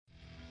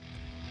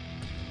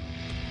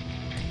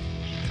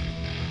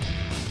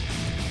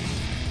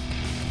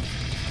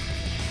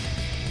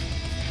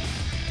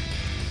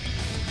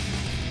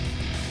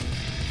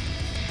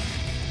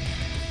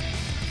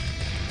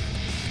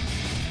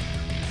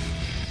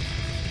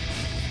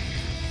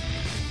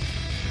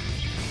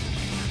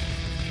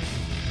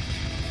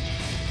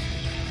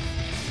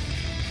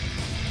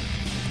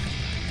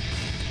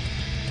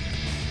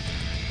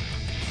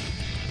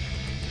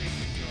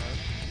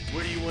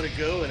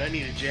go and I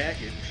need a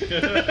jacket.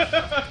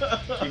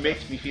 He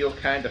makes me feel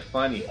kind of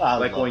funny, I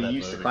like love when that you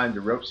used to movie. climb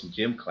the ropes in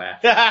gym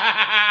class.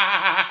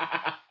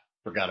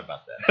 Forgot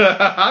about that.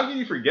 How can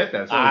you forget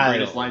that? It's one of the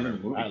greatest lines in the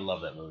movie. I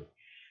love that movie.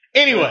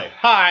 Anyway,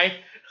 hi.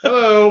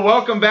 Hello,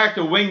 welcome back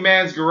to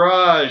Wingman's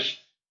Garage.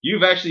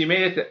 You've actually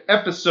made it to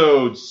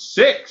episode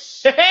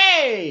 6.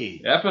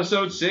 Hey!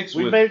 Episode 6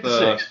 We with made it to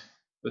 6.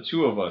 the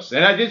two of us.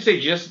 And I did say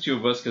just the two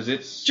of us because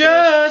it's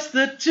Just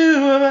the two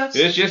of us.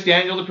 it's just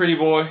Daniel the pretty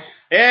boy.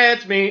 Yeah,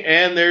 it's me,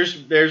 and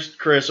there's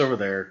Chris over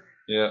there.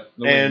 Yeah,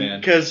 the And Wingman.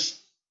 because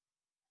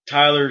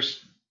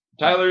Tyler's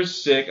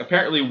sick.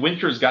 Apparently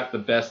winter's got the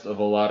best of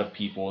a lot of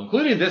people,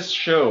 including this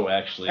show,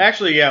 actually.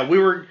 actually, yeah,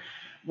 we're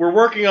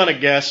working on a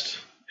guest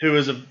who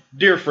is a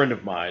dear friend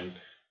of mine,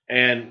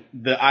 and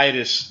the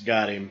itis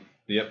got him.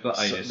 Yep, the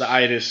itis. The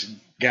itis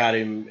got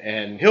him,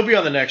 and he'll be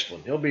on the next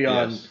one. He'll be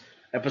on Yes.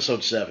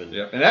 episode 7.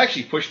 Yep. And it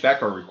actually pushed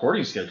back our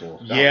recording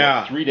schedule. About,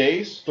 Yeah. 3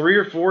 days? 3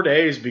 or 4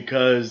 days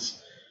because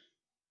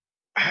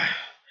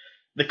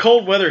the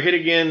cold weather hit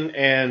again,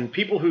 and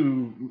people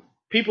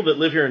that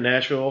live here in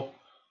Nashville,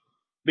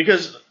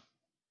 because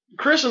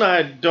Chris and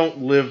I don't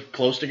live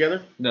close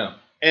together, No.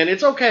 and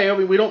it's okay. I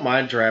mean, we don't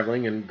mind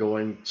traveling and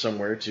going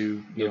somewhere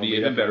to It'll be meet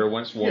even up. better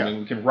when it's warming. Yeah.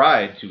 We can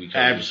ride to each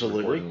other's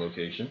Absolutely. recording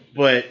location.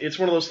 But it's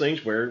one of those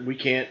things where we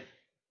can't.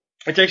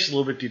 It takes us a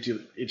little bit to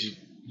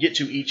get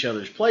to each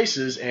other's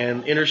places,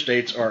 and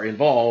interstates are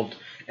involved.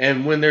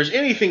 And when there's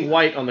anything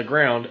white on the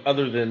ground,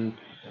 other than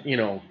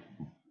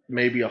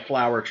maybe a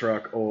flower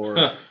truck or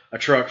a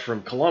truck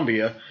from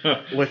Columbia,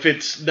 if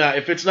it's not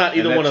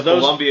either And one of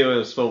those, Columbia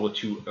is spelled with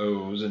 2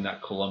 O's and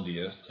not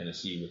Columbia,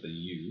 Tennessee with a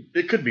U.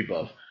 it could be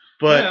both.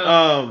 But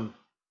Yeah.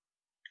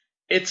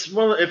 it's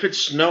if it's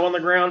snow on the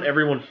ground,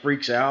 everyone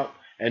freaks out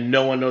and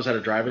no one knows how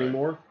to drive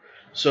anymore.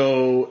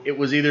 So it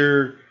was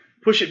either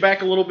push it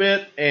back a little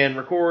bit and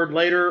record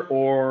later,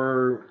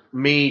 or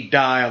me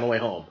die on the way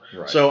home.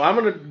 Right. So I'm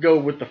gonna go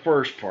with the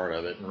first part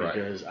of it Right.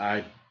 because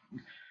I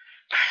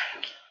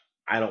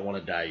don't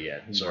want to die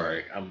yet.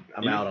 Sorry, I'm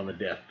out on the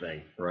death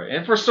thing. Right.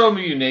 And for some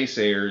of you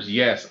naysayers,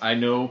 yes, I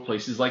know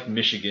places like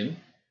Michigan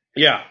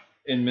Yeah.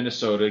 and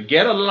Minnesota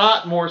get a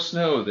lot more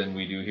snow than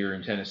we do here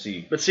in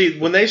Tennessee. But see,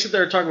 when they sit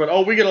there and talk about,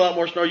 oh, we get a lot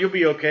more snow, you'll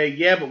be okay.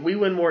 Yeah, but we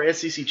win more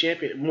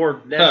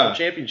more national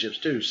championships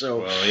too.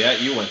 So Well, yeah,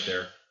 you went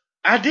there.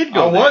 I did I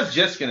go. was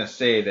just going to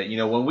say that,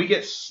 when we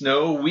get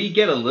snow, we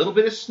get a little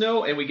bit of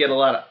snow and we get a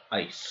lot of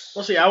ice.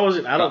 Well, see, I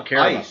don't care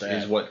about Ice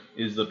that. is what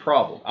is the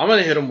problem. I'm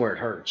gonna hit them where it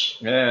hurts.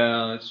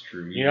 Yeah, that's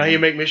true. You know how you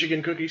make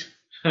Michigan cookies?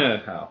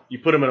 How? You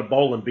put them in a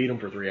bowl and beat them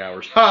for 3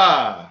 hours.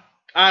 Ha!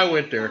 I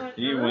went there.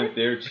 You went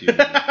there too.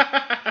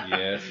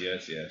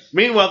 Yes.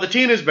 Meanwhile, the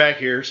Tina's back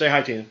here. Say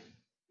hi, Tina.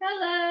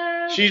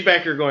 Hello. She's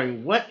back here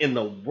going, what in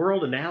the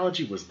world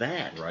analogy was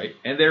that? Right.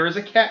 And there is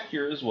a cat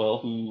here as well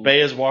who...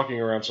 Bea's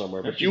walking around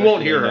somewhere, but She's you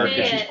won't actually hear in her there.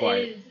 because she's Bea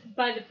quiet. is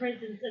by the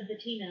presence of the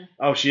Tina.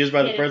 Oh, she is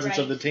by the Get it presence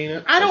of right. the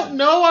Tina? I don't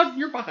know.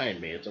 You're behind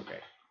me. It's okay.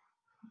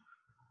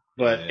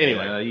 But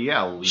anyway.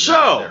 Yeah, we'll leave So,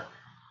 that there.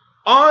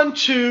 on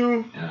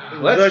to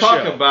Let's the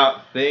talk show.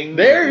 about things.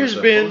 There that has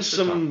we're been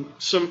supposed to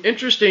talk some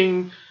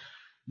interesting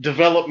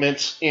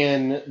developments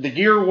in the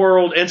gear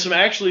world, and some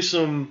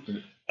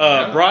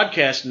Yeah.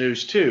 broadcast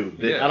news too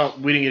that Yes.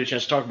 we didn't get a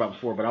chance to talk about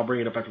before, but I'll bring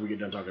it up after we get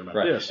done talking about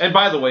Right. this. And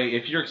by the way,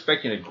 if you're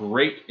expecting a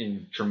great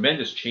and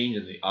tremendous change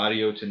in the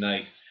audio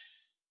tonight,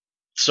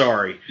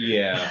 Sorry.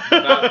 yeah,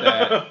 about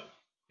that.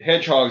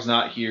 Hedgehog's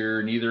not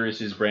here. Neither is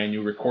his brand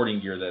new recording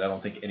gear that I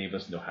don't think any of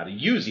us know how to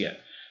use yet.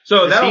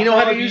 So Does he know how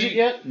to probably use be- it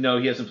yet? No,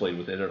 he hasn't played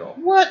with it at all.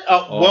 What?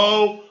 Oh, Oh.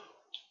 whoa.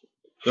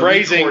 The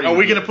Phrasing. recording Are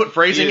we gear. going to put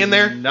phrasing He in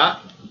has there?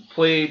 Not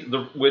played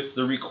with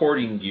the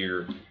recording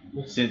gear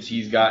since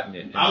he's gotten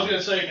it. I was going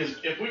to say, because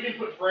if we can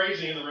put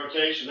phrasing in the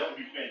rotation, that would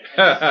be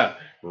fantastic.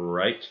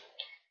 Right.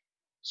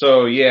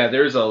 So, yeah,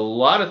 there's a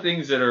lot of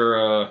things that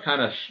are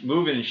kind of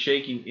moving and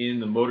shaking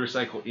in the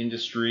motorcycle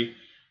industry.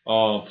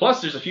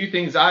 Plus, there's a few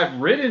things I've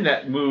ridden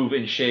that move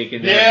and shake.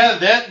 And Yeah,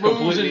 that moves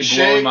completely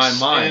and blowing shakes. my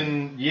mind.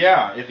 And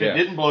yeah, if Yeah. it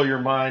didn't blow your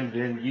mind,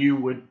 then you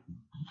would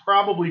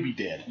probably be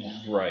dead.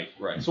 Right.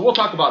 So we'll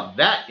talk about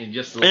that in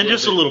just a little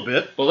bit. a little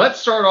bit. But let's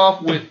start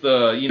off with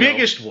the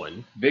Biggest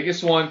one.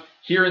 biggest one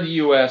here in the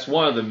U.S.,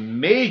 one of the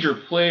major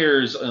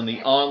players in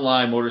the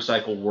online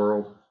motorcycle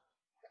world,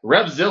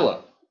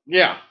 Revzilla.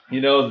 Yeah.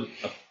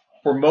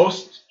 For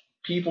most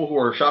people who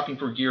are shopping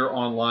for gear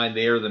online,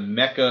 they are the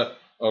mecca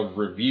of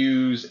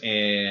reviews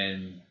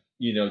and,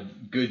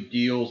 good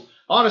deals.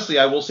 Honestly,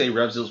 I will say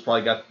Revzilla's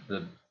probably got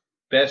the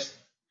best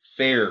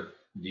fair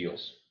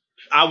deals.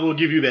 I will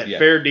give you that. Yeah.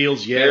 Fair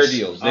deals, yes. Fair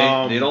deals.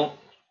 They don't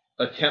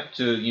attempt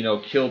to,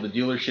 kill the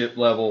dealership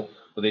level,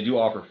 but they do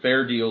offer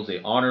fair deals.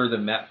 They honor the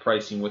map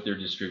pricing with their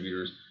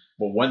distributors.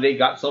 But when they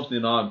got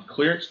something on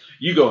clearance,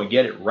 you go and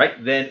get it right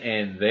then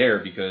and there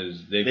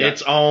because they've got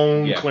It's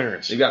on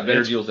clearance. They've got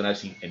better deals than I've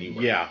seen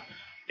anywhere. Yeah.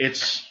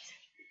 It's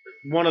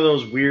one of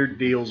those weird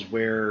deals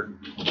where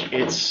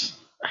it's...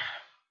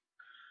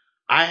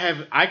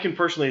 I can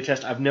personally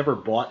attest, I've never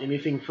bought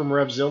anything from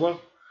Revzilla.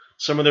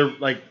 Some of their,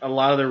 a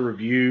lot of their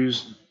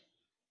reviews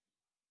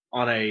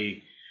on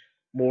a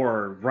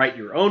more write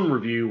your own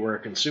review where a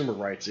consumer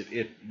writes it,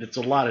 it's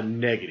a lot of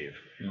negative.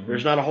 Mhm.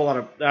 There's not a whole lot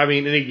of, I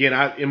mean, and again,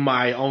 in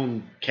my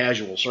own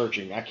casual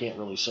searching, I can't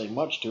really say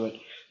much to it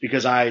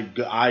because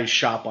I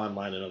shop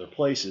online in other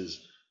places.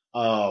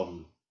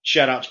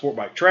 Shout out Sport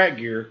Bike Track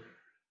Gear.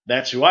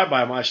 That's who I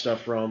buy my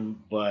stuff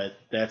from, but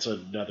that's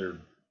another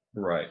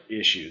Right.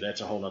 issue.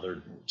 That's a whole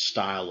other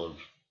style of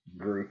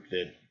group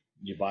that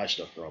you buy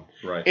stuff from.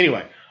 Right.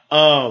 Anyway,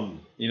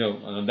 You know,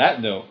 on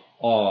that note,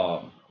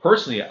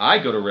 personally, I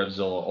go to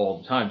Revzilla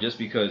all the time just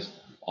because,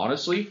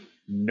 honestly,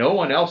 no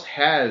one else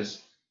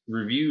has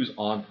reviews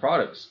on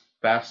products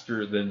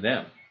faster than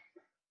them.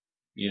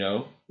 You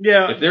know,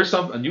 yeah, if there's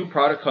a new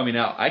product coming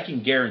out, I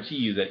can guarantee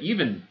you that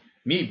even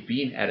me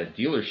being at a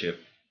dealership,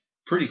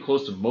 pretty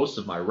close to most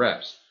of my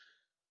reps,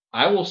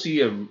 I will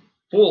see a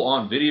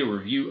full-on video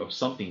review of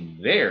something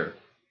there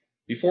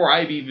before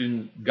I've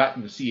even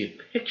gotten to see a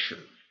picture.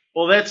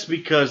 well, that's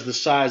because the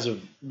size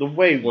of the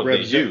way What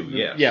Revs they do,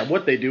 yes. yeah,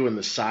 what they do and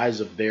the size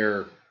of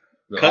their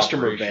The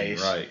customer operation,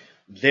 base, right?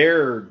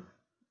 their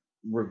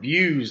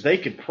reviews, they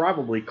could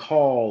probably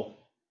call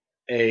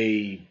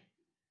a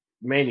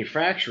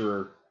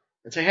manufacturer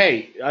and say,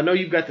 "Hey, I know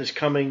you've got this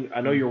coming.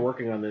 I know you're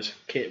working on this.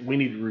 We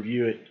need to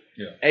review it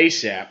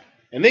ASAP."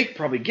 And they could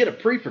probably get a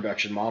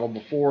pre-production model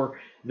before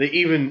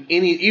even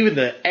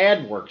the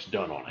ad work's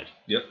done on it.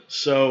 Yep.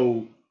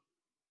 So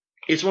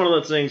it's one of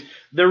those things.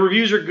 The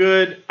reviews are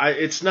good.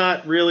 It's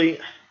not really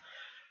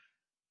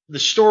the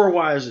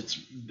store-wise. It's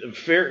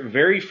fair,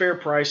 very fair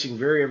pricing,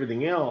 very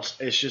everything else.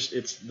 It's just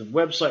the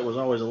website was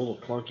always a little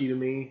clunky to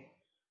me,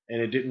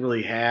 and it didn't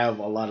really have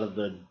a lot of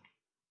the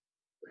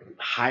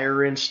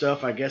higher end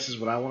stuff, I guess is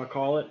what I want to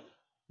call it.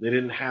 They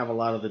didn't have a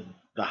lot of the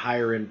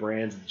higher end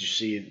brands that you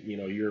see in,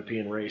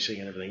 European racing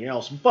and everything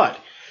else. But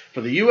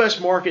for the US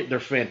market, they're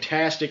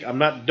fantastic.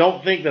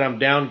 Don't think that I'm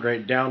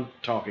down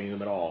talking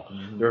them at all.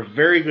 Mm-hmm. They're a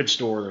very good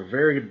store, they're a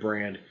very good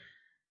brand.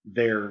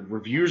 Their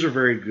reviews are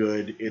very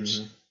good.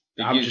 It's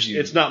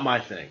it's not my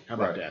thing. How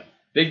about that?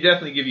 They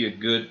definitely give you a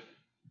good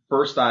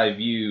first eye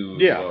view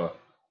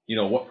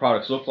of what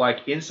products look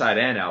like inside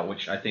and out,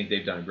 which I think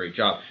they've done a great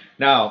job.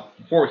 Now,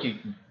 before we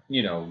keep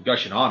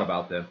gushing on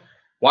about them,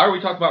 why are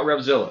we talking about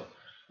Revzilla?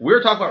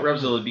 We're talking about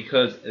Revzilla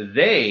because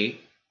they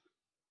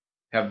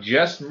have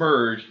just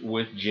merged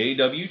with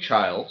J.W.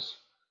 Childs,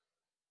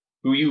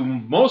 who you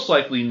most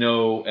likely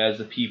know as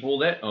the people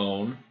that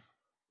own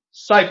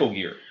Cycle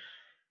Gear.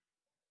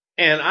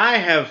 And I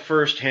have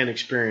first-hand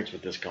experience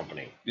with this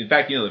company. In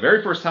fact, the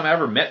very first time I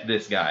ever met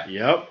this guy,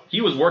 yep,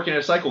 he was working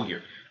at Cycle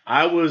Gear.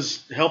 I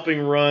was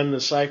helping run the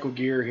Cycle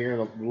Gear here,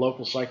 the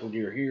local Cycle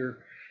Gear here.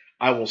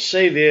 I will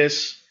say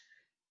this.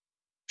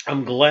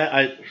 I'm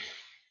glad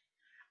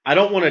I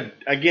don't want to,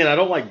 again, I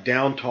don't like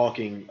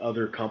down-talking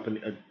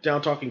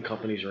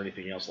companies or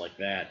anything else like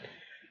that.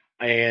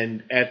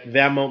 And at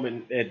that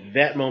moment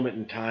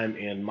in time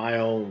and my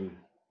own,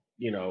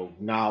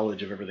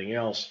 knowledge of everything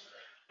else,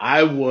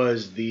 I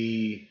was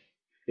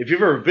if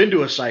you've ever been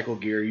to a Cycle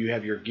Gear, you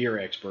have your gear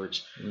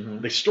experts.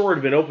 Mm-hmm. The store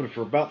had been open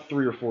for about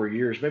 3 or 4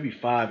 years, maybe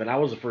 5, and I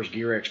was the first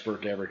gear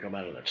expert to ever come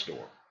out of that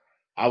store.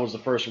 I was the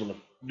first one to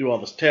do all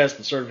this tests,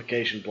 the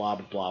certification, blah,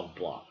 blah, blah, blah,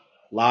 blah.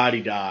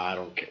 La-di-da, I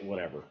don't care,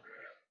 whatever.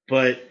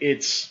 But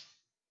it's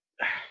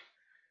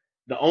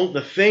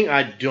the thing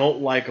I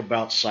don't like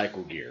about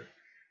Cycle Gear.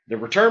 The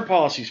return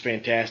policy is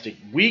fantastic.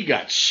 We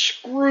got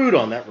screwed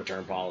on that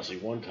return policy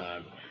one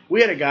time.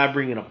 We had a guy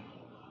bring in a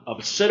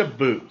set of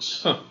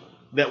boots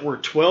that were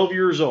 12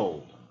 years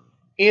old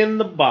in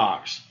the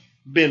box,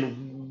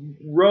 been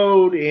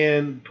rode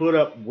in, put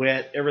up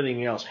wet,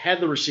 everything else.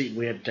 Had the receipt, and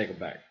we had to take them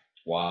back.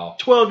 Wow.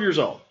 12 years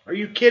old. Are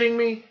you kidding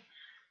me?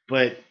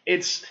 But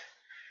it's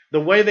the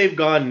way they've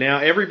gone now.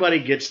 Everybody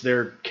gets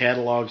their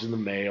catalogs in the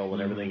mail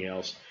and everything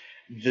else.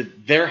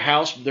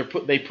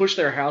 They push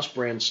their house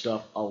brand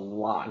stuff a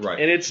lot, right?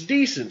 And it's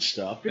decent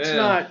stuff.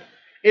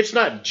 It's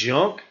not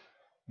junk,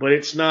 but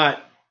it's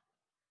not.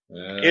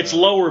 It's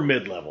lower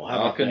mid-level.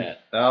 How about that?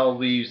 I'll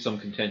leave some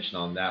contention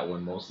on that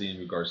one, mostly in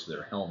regards to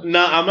their helmets.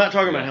 No, I'm not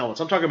talking about helmets.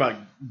 I'm talking about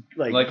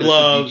like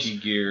gloves,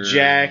 gear,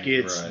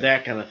 jackets,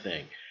 that kind of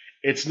thing.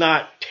 It's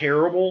not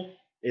terrible.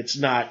 It's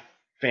not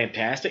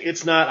fantastic.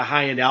 It's not a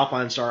high-end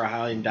Alpine Star, a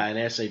high-end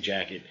Dainese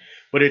jacket,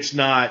 but it's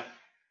not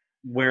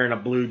wearing a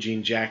blue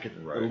jean jacket,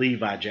 a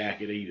Levi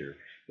jacket either.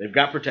 They've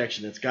got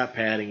protection. It's got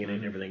padding in it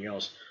and everything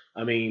else.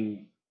 I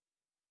mean,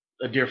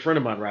 a dear friend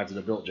of mine rides in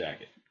a built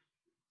jacket.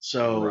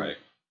 So,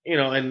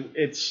 and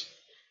it's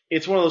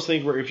one of those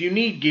things where if you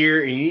need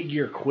gear and you need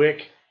gear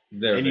quick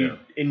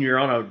and you're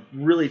on a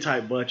really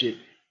tight budget,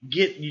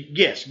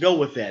 go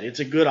with that. It's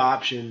a good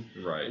option,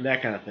 and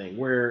that kind of thing.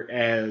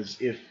 Whereas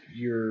if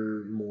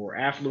you're more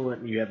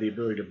affluent and you have the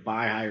ability to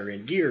buy higher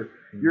end gear,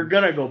 you're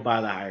gonna go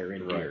buy the higher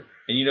end gear.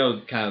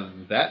 And kind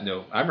of that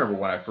note, I remember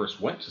when I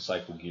first went to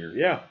Cycle Gear.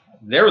 Yeah,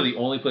 they were the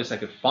only place I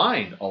could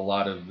find a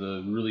lot of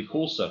the really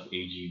cool stuff.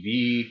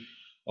 AGV.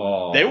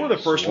 They were the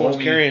first ones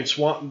carrying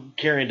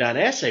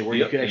Dainese where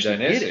you could actually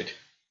get it.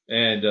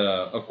 And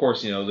of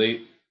course,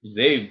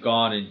 they've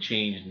gone and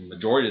changed. The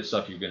majority of the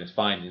stuff you're going to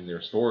find in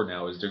their store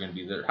now is they're going to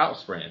be their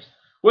house brands,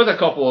 with a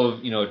couple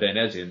of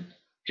Dainese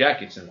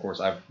jackets, and of course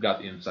I've got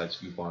the inside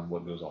scoop on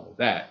what goes on with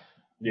that.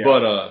 Yeah.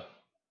 But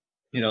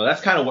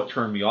that's kind of what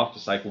turned me off to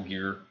Cycle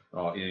Gear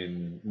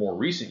in more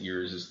recent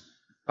years. Is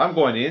if I'm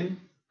going in,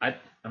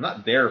 I'm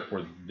not there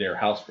for their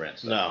house brand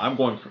stuff. No. I'm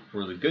going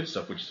for the good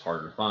stuff, which is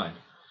harder to find.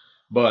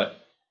 But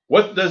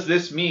what does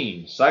this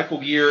mean? Cycle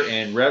Gear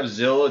and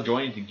Revzilla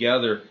joining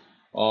together.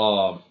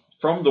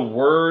 From the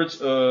words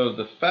of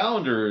the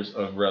founders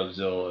of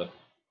Revzilla,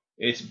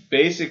 it's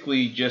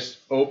basically just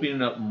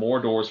opening up more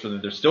doors for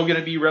them. There's still going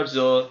to be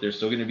Revzilla. There's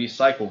still going to be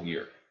Cycle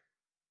Gear.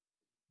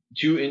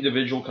 Two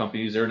individual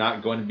companies. They're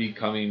not going to be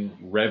becoming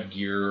Rev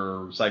Gear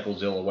or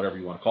Cyclezilla, whatever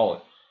you want to call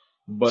it.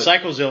 But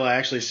Cyclezilla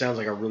actually sounds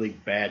like a really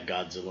bad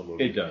Godzilla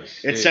movie. it does.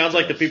 It sounds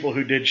like the people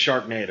who did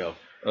Sharknado.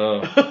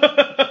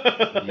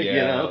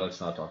 Yeah,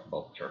 let's not talk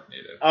about the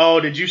Sharknado. Oh,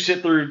 did you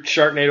sit through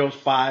Sharknado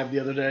 5 the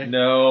other day?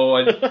 No,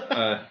 I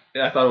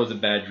thought it was a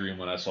bad dream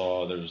when I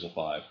saw there was a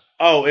 5.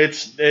 Oh, it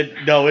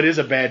is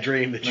a bad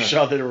dream that you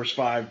saw that there was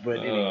 5, but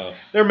anyway,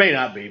 there may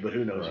not be, but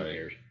who knows? Who Right.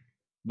 cares?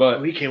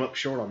 But We came up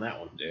short on that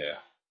one. yeah.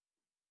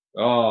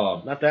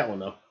 Not that one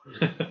though.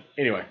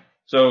 Anyway,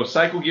 So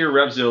Cycle Gear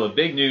Revzilla,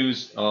 big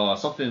news.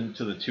 Something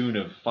to the tune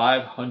of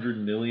 $500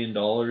 million,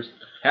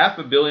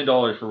 $500 million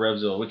for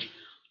Revzilla, which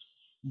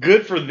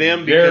good for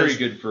them very because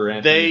good for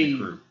Anthony and the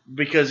crew.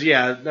 because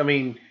I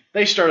mean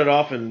they started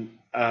off in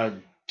a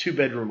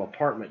 2-bedroom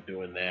apartment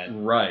doing that.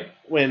 Right.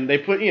 When they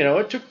put,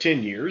 it took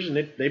 10 years and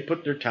they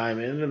put their time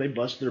in and they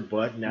busted their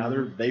butt. And now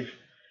they've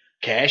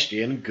cashed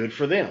in. Good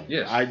for them.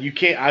 Yes.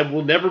 I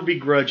will never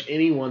begrudge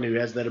anyone who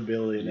has that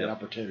ability and that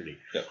opportunity.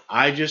 Yep.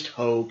 I just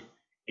hope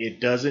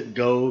it doesn't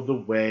go the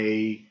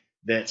way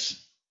that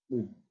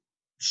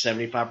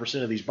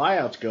 75% of these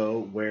buyouts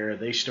go, where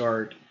they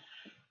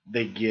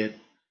get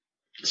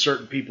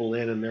certain people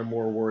in and they're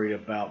more worried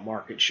about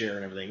market share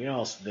and everything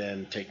else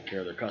than taking care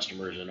of their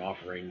customers and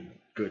offering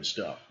good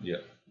stuff. Yeah.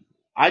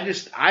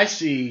 I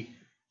see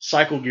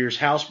Cycle Gear's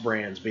house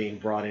brands being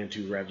brought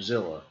into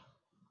Revzilla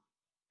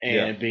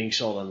and being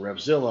sold on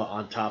Revzilla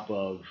on top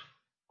of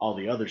all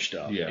the other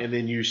stuff. Yeah. And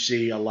then you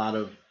see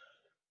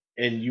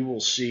you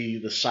will see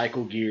the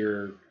Cycle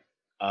Gear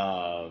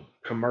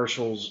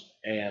commercials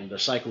and the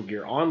Cycle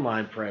Gear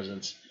online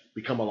presence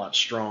become a lot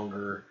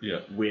stronger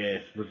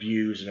with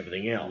reviews and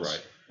everything else.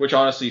 Right. Which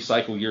honestly,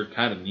 Cycle Gear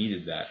kind of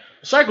needed that.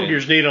 Cycle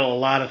Gear's needed a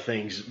lot of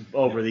things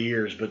over the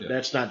years, but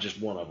that's not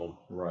just one of them.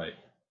 Right.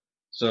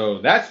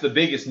 So that's the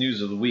biggest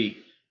news of the week.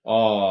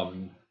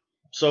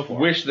 So far.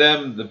 Wish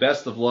them the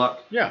best of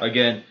luck. Yeah.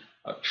 Again,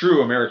 a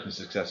true American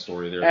success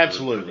story there.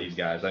 Absolutely. For these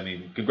guys. I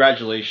mean,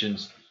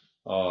 congratulations.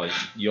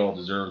 You all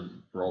deserve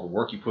for all the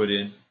work you put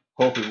in.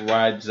 Hope it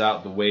rides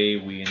out the way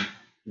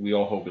we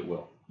all hope it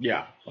will.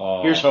 Yeah.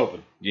 Here's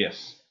hoping.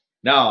 Yes.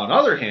 Now, on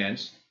other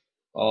hands,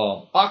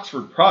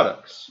 Oxford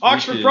Products.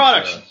 Oxford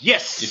Products.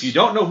 Yes. If you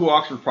don't know who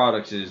Oxford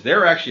Products is,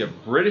 they're actually a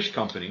British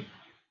company.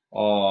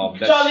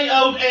 Jolly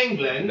old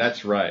England.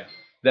 That's right.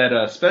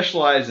 That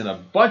specialize in a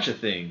bunch of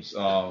things.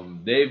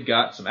 They've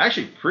got some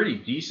actually pretty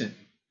decent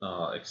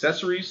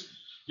accessories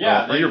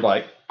for your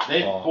bike.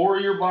 For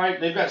your bike,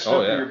 they've got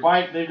stuff for your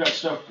bike. They've got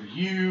stuff for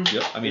you.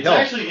 Yep. I mean, it's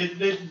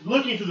actually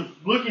looking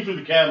through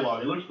the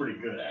catalog. It looks pretty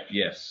good, actually.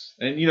 Yes,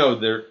 and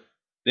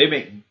they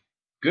make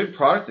good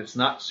product that's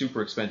not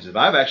super expensive.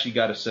 I've actually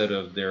got a set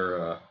of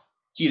their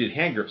heated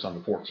hand grips on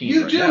the 14.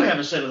 You right do now. have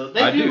a set of those.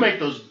 They do make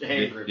those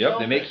hand grips. Yep,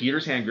 they make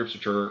heaters hand grips,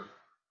 which are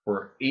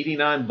for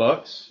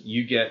 $89.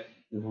 You get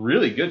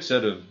really good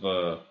set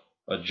of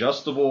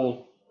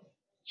adjustable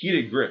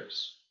heated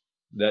grips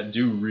that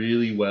do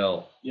really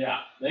well. Yeah,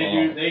 they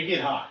do. They get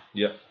hot.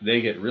 Yep,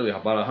 they get really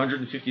hot, about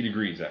 150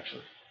 degrees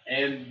actually.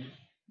 And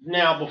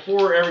now,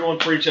 before everyone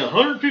freaks out,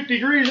 150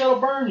 degrees,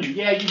 that'll burn you.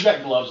 Yeah, you've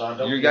got gloves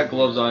on. You've got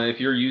gloves on. If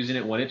you're using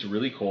it when it's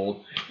really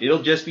cold,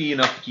 it'll just be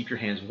enough to keep your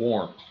hands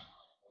warm.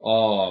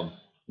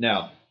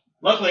 Now,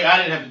 luckily, I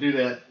didn't have to do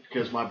that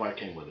because my bike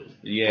came with it.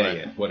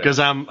 Yeah, whatever. Because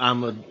I'm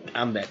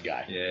that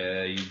guy.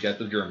 Yeah, you've got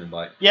the German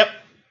bike. Yep.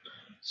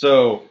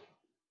 So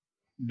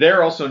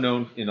they're also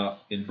known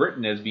in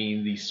Britain as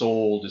being the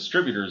sole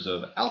distributors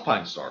of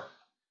Alpine Star.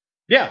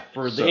 Yeah,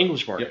 for the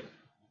English market. Yep.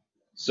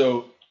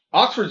 So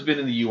Oxford's been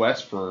in the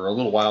U.S. for a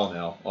little while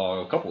now,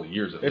 a couple of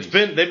years at least.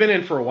 They've been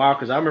in for a while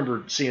because I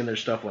remember seeing their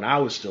stuff when I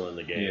was still in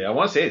the game. Yeah, I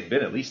want to say it's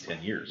been at least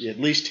 10 years. At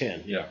least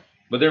 10. Yeah.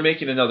 But they're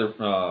making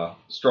another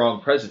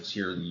strong presence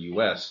here in the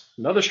U.S.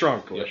 Another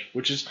strong push,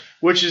 which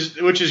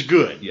is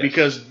good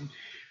because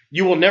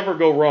you will never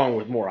go wrong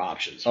with more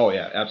options. Oh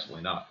yeah,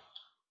 absolutely not.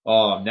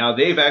 Now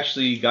they've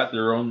actually got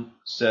their own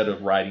set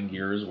of riding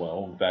gear as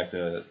well. In fact,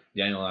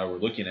 Daniel and I were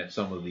looking at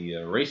some of the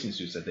racing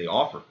suits that they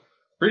offer.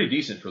 Pretty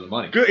decent for the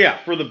money. Good, yeah,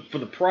 for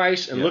the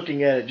price and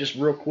looking at it just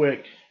real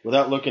quick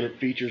without looking at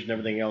features and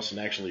everything else and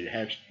actually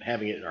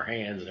having it in our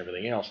hands and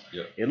everything else.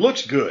 It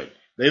looks good.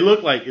 It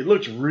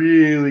looks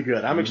really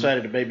good. I'm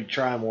excited to maybe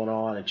try one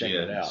on and check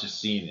it out. Yeah, just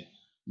seeing it.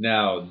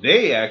 Now,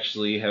 they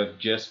actually have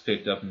just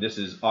picked up, and this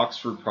is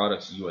Oxford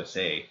Products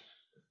USA,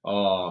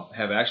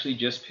 have actually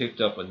just picked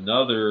up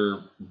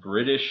another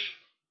British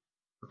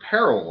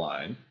apparel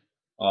line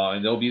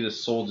and they'll be the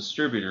sole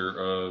distributor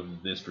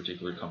of this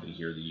particular company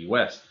here in the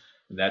U.S.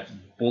 And that's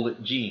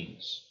Bullet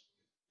Jeans.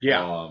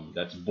 Yeah.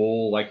 That's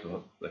bull like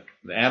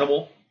the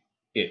animal.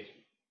 It.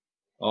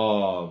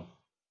 Not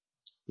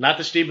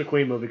the Steve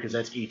McQueen movie because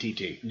that's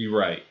ETT. You're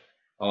right.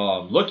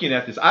 Looking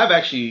at this, I've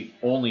actually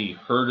only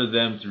heard of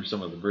them through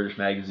some of the British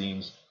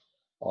magazines,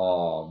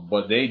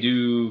 but they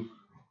do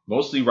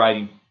mostly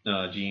riding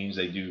jeans.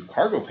 They do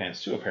cargo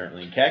pants too,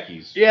 apparently, and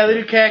khakis. Yeah, they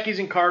do khakis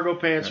and cargo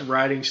pants and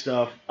riding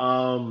stuff.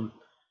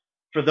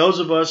 For those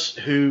of us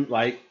who,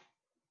 like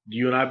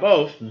you and I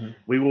both,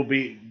 we will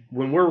be,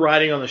 when we're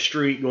riding on the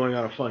street, going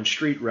on a fun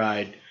street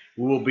ride,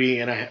 we will be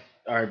in a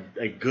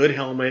good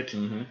helmet,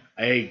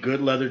 a good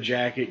leather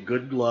jacket,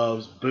 good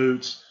gloves,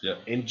 boots,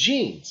 and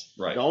jeans.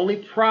 Right. The only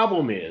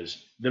problem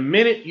is the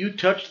minute you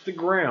touch the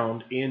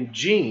ground in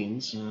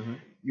jeans,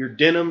 your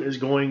denim is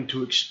going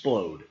to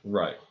explode.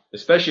 Right.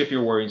 Especially if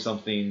you're wearing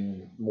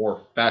something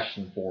more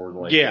fashion forward,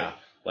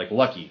 like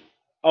Lucky.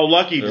 Oh,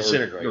 Lucky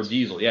disintegrates. Or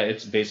Diesel. Yeah,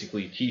 it's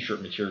basically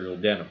t-shirt material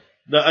denim.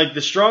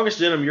 The strongest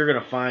denim you're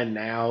going to find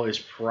now is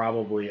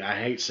probably,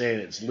 I hate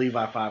saying it, it's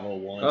Levi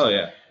 501s. Oh,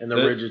 yeah. And the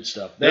rigid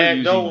stuff. They're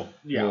using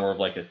more of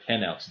like a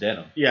 10-ounce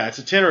denim. Yeah, it's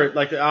a 10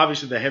 like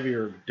obviously the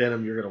heavier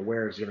denim you're going to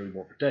wear is going to be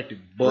more protective,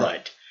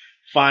 but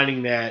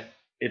finding that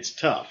it's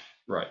tough.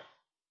 Right.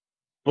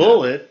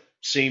 Bullet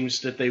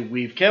seems that they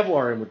weave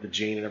Kevlar in with the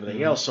jean and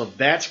everything else, so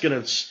that's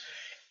going to,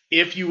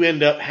 if you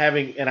end up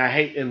having,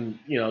 and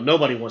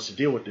nobody wants to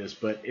deal with this,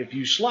 but if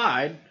you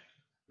slide,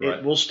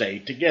 it will stay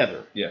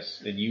together.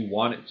 Yes, and you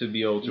want it to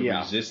be able to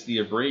resist the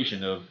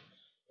abrasion of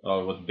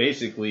with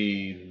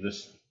basically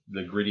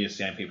the grittiest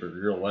sandpaper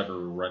you'll ever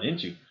run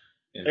into.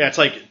 And it's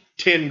like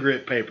 10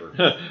 grit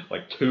paper.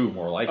 Like 2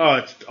 more likely. Oh,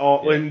 it's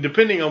all, and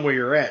depending on where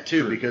you're at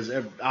too, because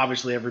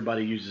obviously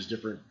everybody uses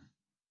different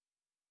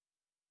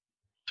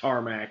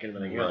tarmac and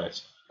everything else.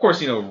 Of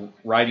course,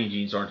 riding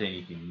jeans aren't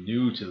anything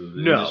new to the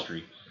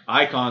industry.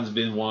 Icon's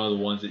been one of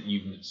the ones that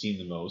you've seen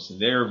the most, and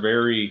they're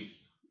very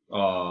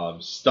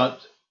stunt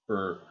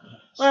type.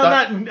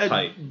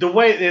 The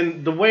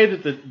way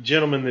that the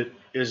gentleman that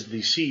is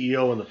the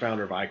CEO and the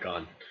founder of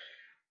Icon,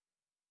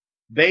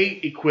 they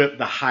equip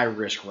the high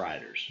risk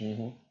riders,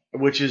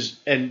 which is,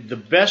 and the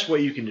best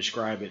way you can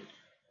describe it,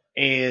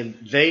 and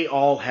they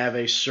all have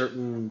a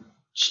certain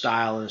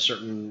style and a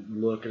certain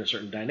look and a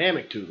certain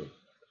dynamic to them.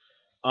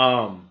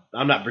 I'm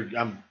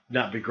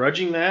not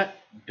begrudging that.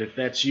 If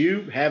that's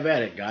you, have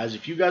at it, guys.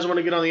 If you guys want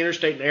to get on the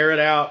interstate and air it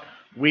out,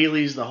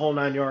 wheelies, the whole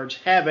 9 yards,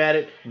 have at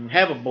it.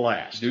 Have a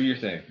blast. Do your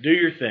thing. Do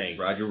your thing.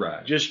 Ride your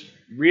ride. Just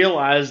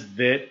realize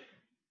that,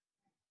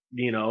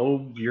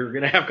 you're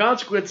going to have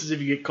consequences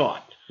if you get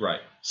caught. Right.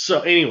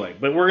 So anyway,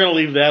 but we're going to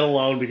leave that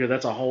alone because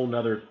that's a whole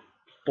nother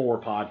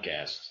 4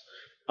 podcasts.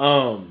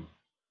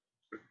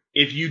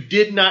 If you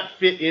did not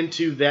fit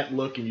into that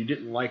look and you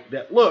didn't like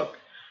that look,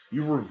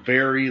 you were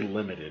very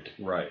limited.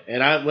 Right.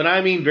 And when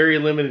I mean very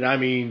limited, I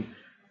mean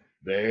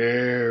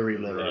very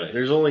limited. Right.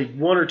 There's only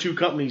 1 or 2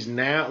 companies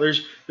now.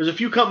 There's a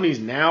few companies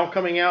now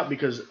coming out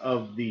because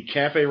of the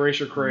cafe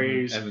racer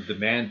craze and the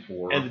demand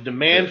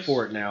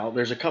for it now.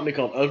 There's a company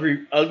called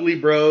Ugly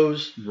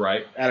Bros,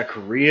 right, out of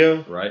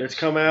Korea, right, that's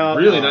come out.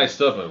 Really nice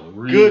stuff, but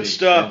really good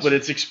stuff, expensive. but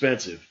it's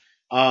expensive.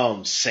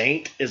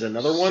 Saint is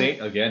another one.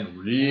 Saint again,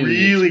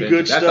 really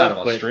good stuff. stuff. That's out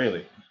of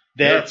Australia.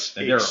 They're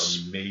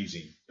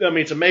amazing. I mean,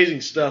 it's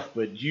amazing stuff,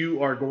 but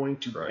you are going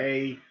to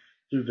pay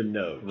through the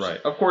nose. Right.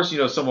 Of course,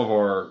 some of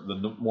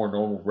the more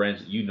normal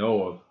brands that you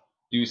know of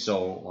do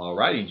sell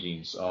riding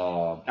jeans.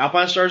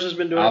 Alpine Stars has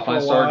been doing it for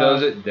a while. Alpine Star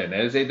does it.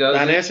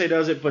 Danese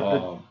does it.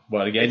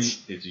 But again,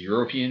 it's a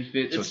European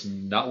fit, so it's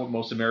not what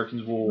most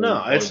Americans will.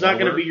 No, it's not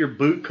going to be your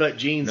boot cut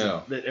jeans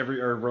or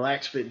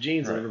relaxed fit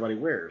jeans that everybody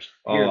wears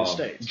here in the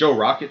States. Joe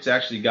Rocket's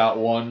actually got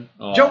one.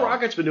 Joe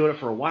Rocket's been doing it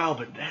for a while,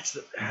 but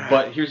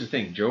But here's the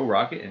thing, Joe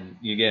Rocket, and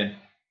again,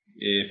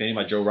 if any of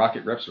my Joe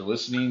Rocket reps are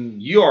listening,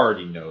 you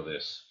already know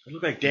this. They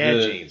look like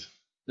dad jeans.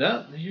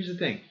 No, here's the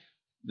thing.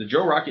 The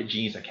Joe Rocket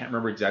jeans, I can't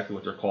remember exactly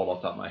what they're called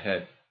off the top of my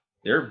head.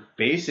 They're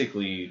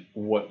basically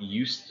what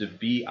used to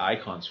be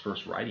Icon's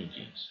first riding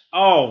jeans.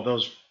 Oh,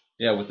 those.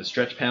 Yeah, with the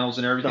stretch panels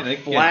and everything. The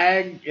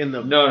flag in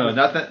the. No,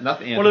 not the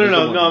anthem.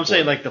 No, I'm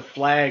saying like the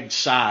flag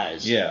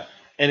size. Yeah.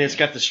 And it's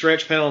got the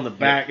stretch panel in the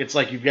back. Yeah. It's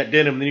like you've got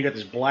denim, and then you got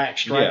this black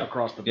stripe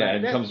across the back. Yeah,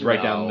 and it comes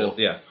right down the middle.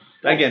 Yeah.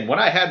 Again, when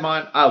I had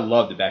mine, I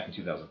loved it back in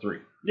 2003.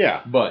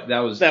 Yeah. But that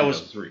was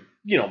 2003.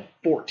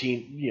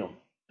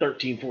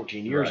 13,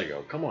 14 years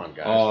ago. Come on,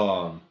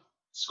 guys.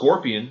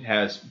 Scorpion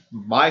has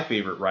my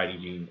favorite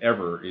riding jean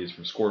ever is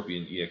from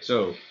Scorpion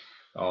EXO.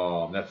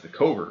 That's the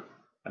Covert.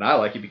 And I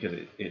like it because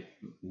it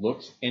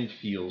looks and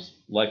feels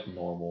like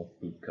normal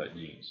boot cut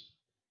jeans.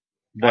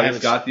 But it's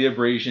got the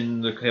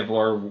abrasion, the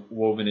Kevlar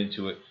woven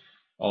into it.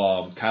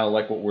 Kind of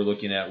like what we're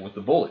looking at with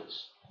the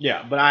Bullets.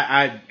 Yeah, but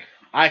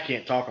I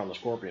can't talk on the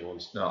Scorpion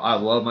ones. No, I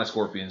love my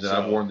Scorpions, and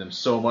I've worn them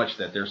so much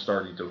that they're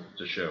starting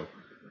to show,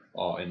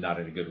 and not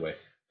in a good way.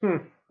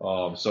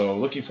 So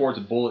looking forward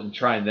to Bullet and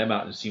trying them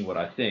out and seeing what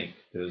I think,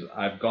 because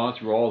I've gone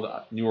through all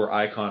the newer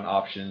Icon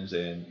options,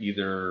 and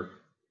either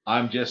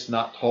I'm just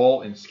not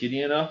tall and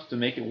skinny enough to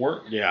make it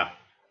work, Yeah.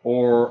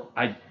 or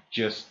I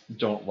just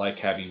don't like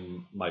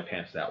having my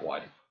pants that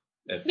wide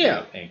at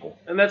the ankle.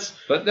 And that's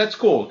But that's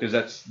cool because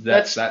that's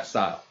that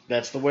style.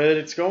 That's the way that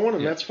it's going,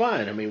 and Yeah. that's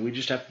fine. I mean, we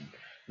just have to,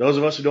 those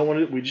of us who don't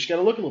want to, we just got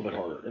to look a little bit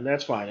harder, and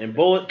that's fine. And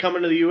Bullet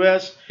coming to the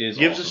U.S.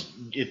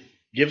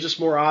 gives us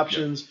more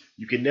options.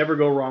 You can never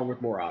go wrong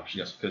with more options.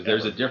 Yes, because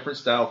there's a different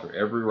style for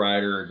every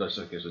rider. Just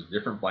like there's a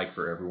different bike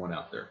for everyone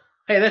out there.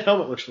 Hey, that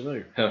helmet looks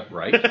familiar.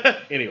 Right?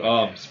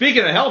 Anyway.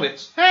 Speaking of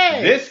helmets,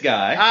 Hey! this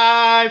guy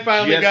I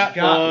finally just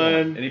got one.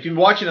 And if you've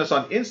been watching us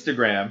on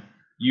Instagram,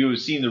 you've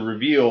seen the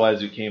reveal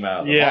as it came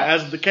out of the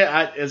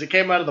box. As it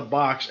came out of the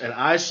box, and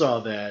I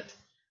saw that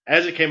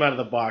as it came out of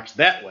the box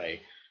that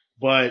way.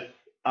 But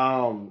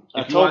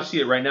if you want to see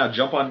it right now,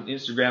 jump on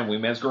Instagram,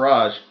 Wingman's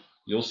Garage.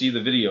 You'll see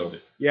the video of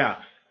it. Yeah,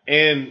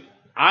 and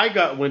I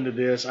got wind of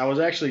this. I was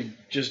actually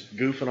just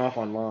goofing off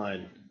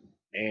online,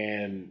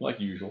 and Like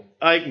usual.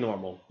 like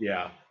normal,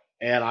 yeah.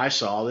 And I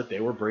saw that they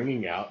were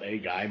bringing out a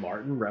Guy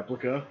Martin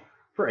replica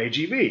for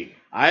AGV.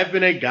 I've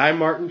been a Guy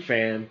Martin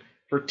fan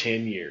for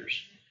 10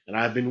 years, and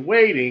I've been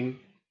waiting,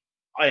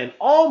 and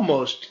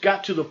almost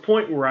got to the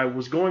point where I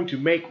was going to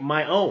make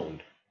my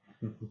own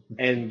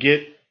and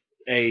get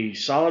a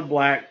solid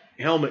black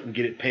helmet and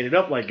get it painted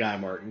up like Guy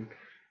Martin.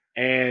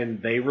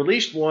 And they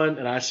released one,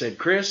 and I said,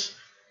 Chris,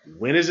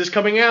 when is this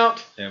coming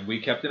out? And we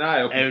kept an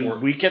eye open for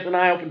it. We kept an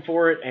eye open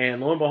for it,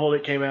 and lo and behold,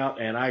 it came out,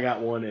 and I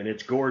got one, and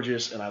it's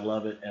gorgeous, and I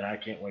love it, and I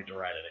can't wait to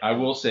ride it. I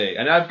will say,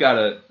 and I've got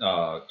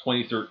a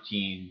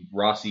 2013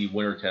 Rossi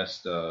Winter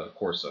Test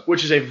Corsa.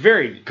 Which is a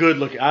very good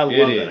looking. I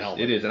love that helmet.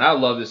 It is, and I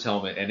love this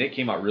helmet, and it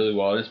came out really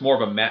well. It's more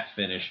of a matte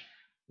finish.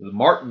 The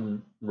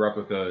Martin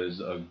replica is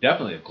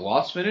definitely a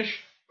gloss finish,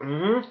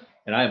 Mm-hmm.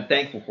 and I am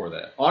thankful for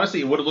that.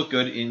 Honestly, it would have looked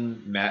good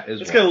in matte as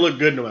well. It's going to look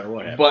good no matter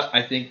what happens. But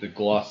I think the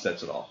gloss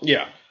sets it off.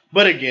 Yeah.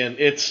 But again,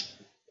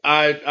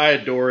 I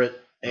adore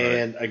it,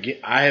 and again,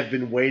 I have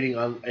been waiting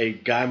on a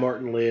Guy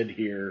Martin lid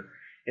here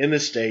in the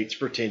States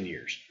for 10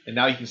 years. And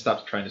now you can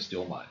stop trying to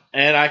steal mine.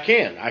 And I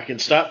can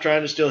stop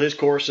trying to steal his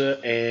Corsa,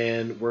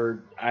 and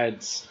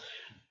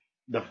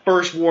the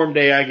first warm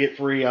day I get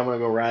free, I'm going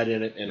to go ride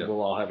in it, and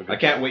we'll all have a good I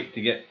can't wait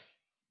to get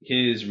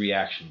his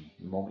reaction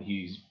the moment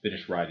he's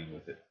finished riding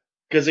with it.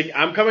 Because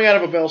I'm coming out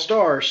of a Bell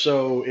Star,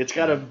 so it's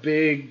got a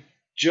big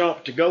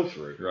jump to go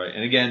through. Right.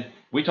 And again,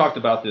 we talked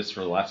about this for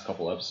the last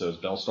couple episodes.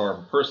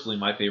 Bellstar, personally,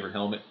 my favorite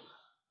helmet.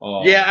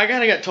 Yeah, I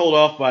kind of got told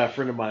off by a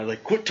friend of mine.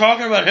 Like, quit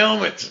talking about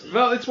helmets.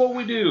 Well, it's what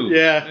we do.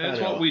 Yeah. That's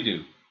what we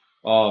do.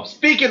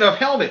 Speaking of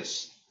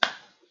helmets,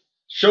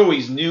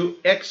 Shoei's new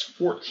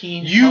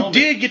X14 You helmet.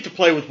 did get to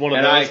play with one of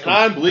and those.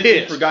 I completely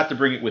pissed. forgot to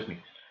bring it with me.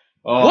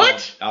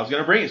 What? I was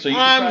going to bring it so you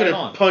can try it on. I'm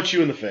going to punch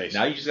you in the face.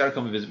 Now you just got to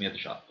come and visit me at the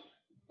shop.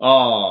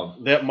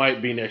 That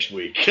might be next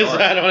week, because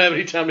I don't have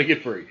any time to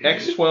get free.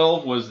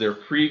 X12 was their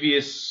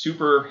previous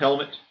super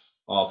helmet.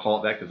 I'll call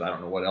it that because I don't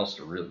know what else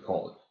to really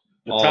call it.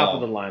 The top of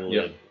the line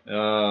lid.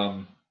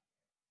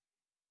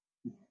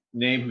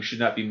 Name who should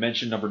not be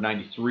mentioned, number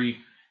 93.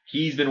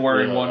 He's been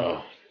wearing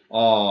one.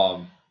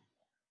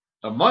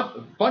 A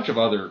bunch of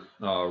other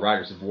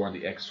riders have worn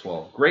the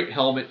X12. Great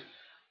helmet.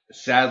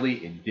 Sadly,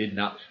 it did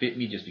not fit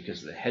me just because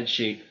of the head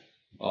shape.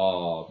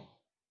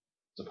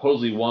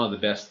 Supposedly one of the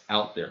best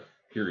out there,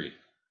 period.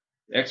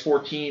 The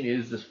X14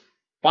 is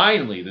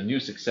finally the new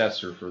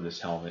successor for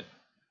this helmet,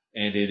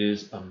 and it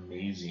is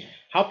amazing.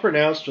 How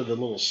pronounced are the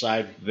little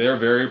side? They're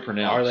very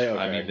pronounced. Are they? Okay.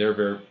 I mean, they're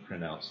very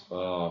pronounced.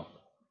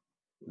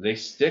 They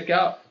stick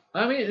out.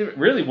 I mean,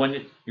 really,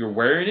 when you're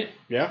wearing it,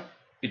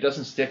 it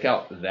doesn't stick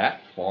out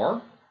that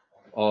far.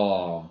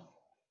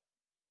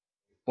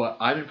 But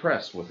I'm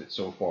impressed with it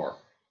so far.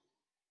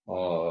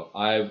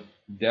 I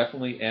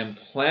definitely am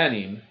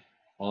planning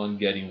on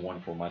getting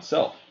one for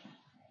myself.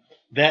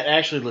 That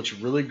actually looks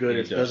really good.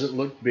 It doesn't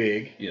look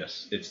big.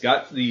 Yes. It's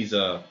got these,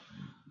 I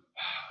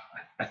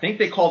think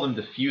they call them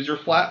diffuser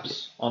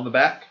flaps on the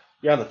back.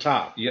 Yeah, the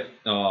top. Yep,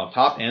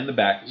 top and the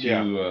back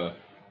to,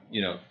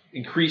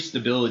 increase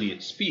stability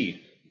at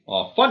speed.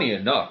 Funny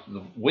enough,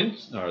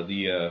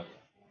 the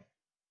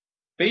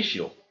face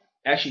shield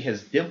actually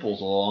has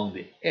dimples along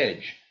the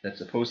edge that's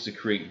supposed to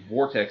create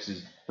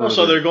vortexes. Oh,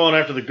 so they're going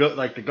after the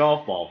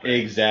golf ball thing.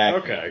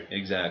 Exactly. Okay.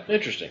 Exactly.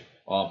 Interesting.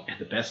 And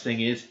the best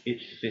thing is, it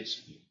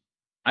fits me.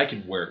 I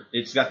can wear it.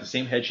 It's got the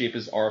same head shape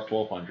as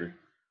RF1200,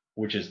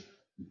 which is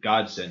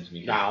godsend to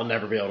me. Nah, I'll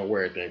never be able to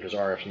wear it then because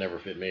RFs never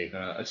fit me.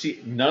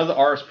 See, none of the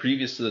RFs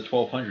previous to the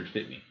 1200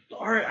 fit me.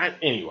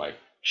 Anyway,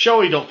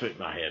 Shoei don't fit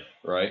my head.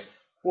 Right.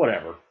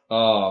 Whatever.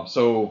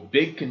 So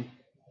big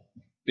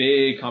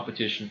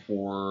competition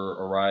for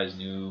Arai's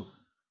new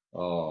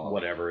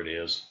whatever it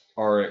is.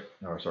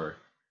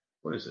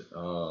 What is it?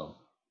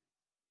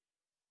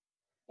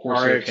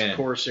 Corsair 10.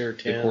 Corsair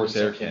 10. The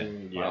Corsair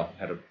 10. Yeah. Wow,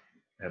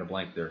 had a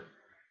blank there.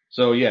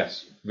 So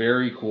yes,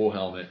 very cool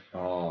helmet.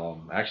 I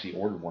actually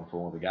ordered one for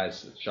one of the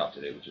guys at the shop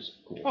today, which is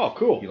cool. Oh,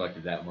 cool. He liked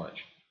it that much.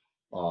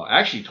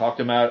 Actually talked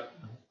him out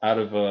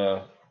of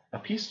a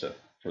pista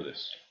for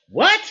this.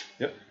 What?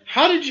 Yep.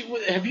 How did you?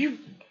 Have you?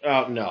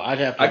 No, I'd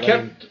have to. I let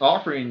him- kept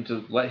offering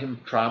to let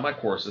him try my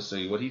course to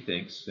see what he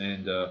thinks,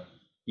 and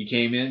he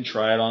came in,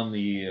 tried on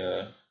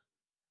the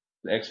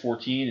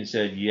X14, and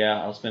said,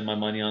 "Yeah, I'll spend my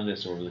money on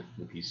this over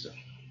the Pista."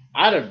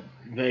 I'd have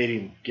made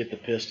him get the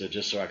Pista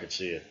just so I could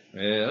see it.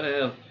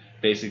 Well,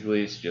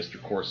 basically, it's just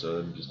your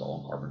Corsa, just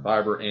all in carbon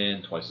fiber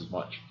and twice as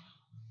much.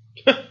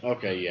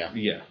 Okay, yeah.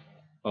 Yeah.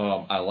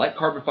 I like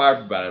carbon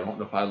fiber, but I don't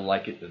know if I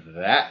like it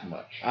that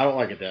much. I don't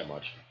like it that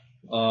much.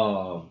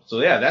 So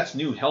yeah, that's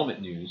new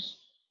helmet news.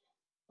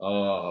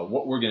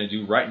 What we're going to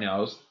do right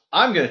now is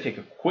I'm going to take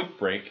a quick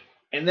break,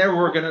 and then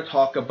we're going to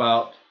talk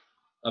about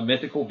a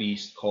mythical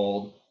beast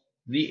called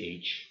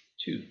the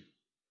H2.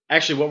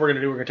 Actually, what we're going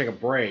to do, we're going to take a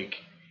break.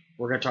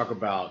 We're going to talk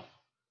about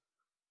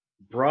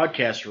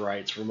broadcast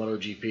rights for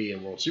MotoGP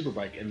and World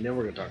Superbike, and then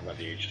we're going to talk about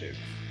the H2.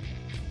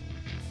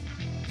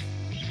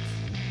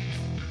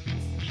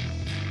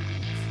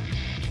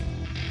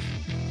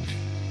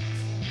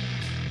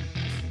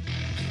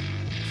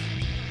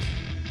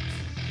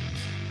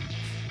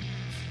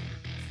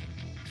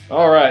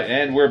 All right,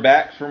 and we're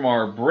back from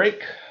our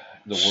break.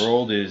 The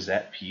world is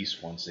at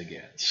peace once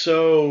again.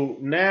 So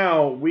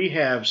now we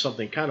have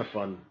something kind of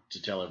fun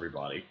to tell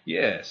everybody.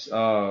 Yes.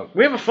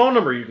 We have a phone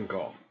number you can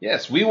call.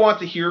 Yes, we want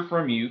to hear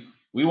from you.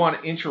 We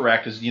want to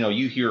interact because,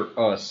 you hear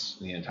us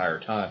the entire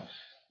time.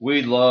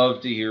 We'd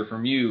love to hear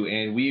from you,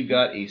 and we've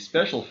got a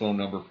special phone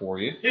number for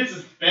you. It's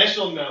a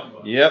special number.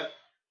 Yep.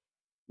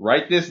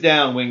 Write this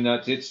down,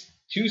 Wingnuts. It's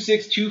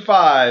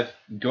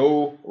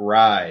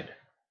 2625-GO-RIDE.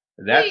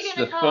 That's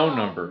the phone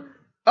number.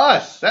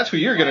 Us! That's who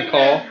you're going to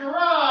call.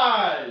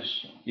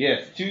 Garage!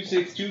 Yes,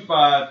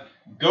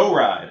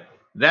 2625-GO-RIDE.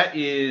 That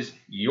is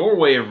your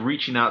way of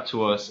reaching out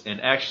to us and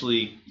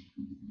actually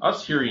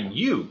us hearing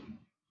you.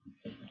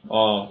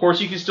 Of course,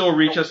 you can still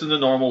reach us in the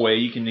normal way.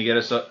 You can hit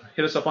us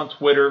up on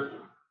Twitter.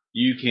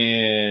 You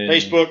can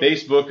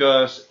Facebook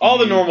us. All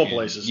the normal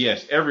places.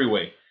 Yes, every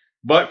way.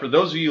 But for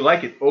those of you who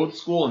like it old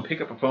school and pick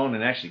up a phone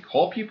and actually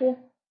call people,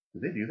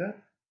 do they do that?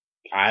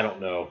 I don't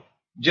know.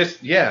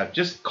 Just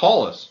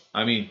call us.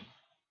 I mean,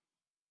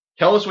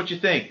 tell us what you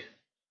think.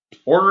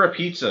 Order a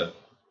pizza.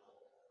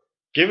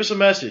 Give us a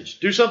message.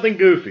 Do something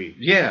goofy.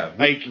 Yeah.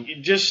 Like,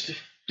 just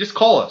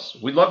call us.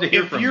 We'd love to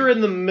hear from you. If you're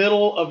in the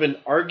middle of an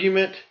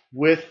argument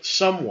with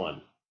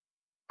someone,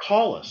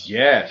 call us.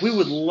 Yes. We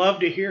would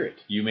love to hear it.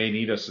 You may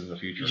need us in the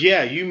future.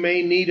 Yeah, you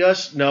may need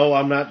us. No,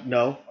 I'm not.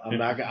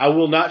 I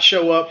will not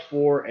show up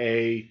for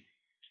a...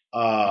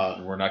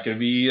 We're not going to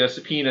be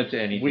subpoenaed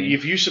to anything.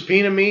 If you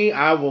subpoena me,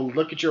 I will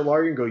look at your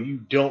lawyer and go, you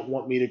don't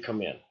want me to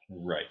come in.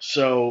 Right.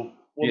 So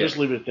we'll just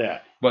leave it at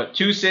that. But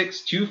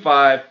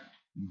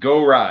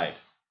 2625-GO-RIDE.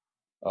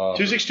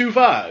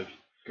 2625.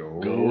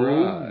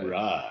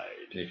 Go-RIDE.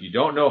 If you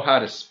don't know how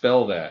to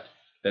spell that,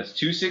 that's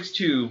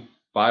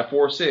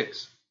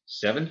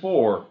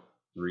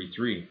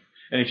 262-546-7433.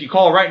 And if you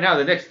call right now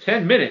the next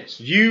 10 minutes,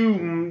 you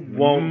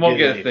won't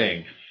get a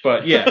thing.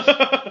 But yes.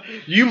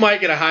 You might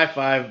get a high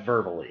five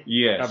verbally.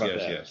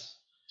 Yes.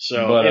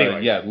 So, but,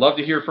 anyway. love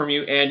to hear from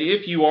you. And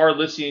if you are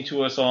listening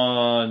to us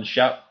on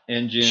Shout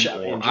Engine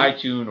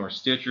iTunes or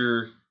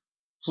Stitcher,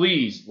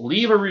 please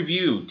leave a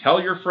review.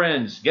 Tell your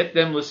friends. Get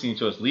them listening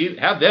to us.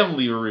 Have them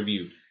leave a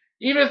review.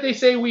 Even if they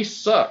say we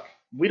suck.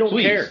 We don't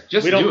care.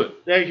 Just do it.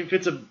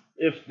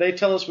 If they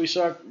tell us we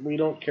suck, we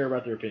don't care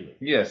about their opinion.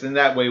 Yes, and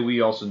that way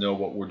we also know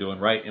what we're doing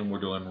right and we're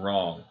doing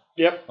wrong.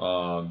 Yep.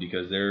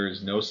 Because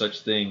there's no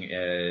such thing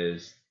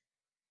as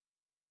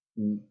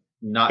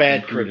not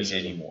bad improving criticism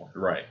anymore.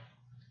 Right.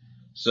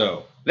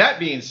 So, that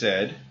being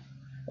said,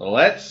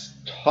 let's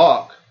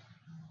talk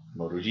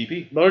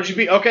MotoGP.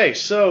 MotoGP. Okay,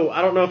 so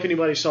I don't know if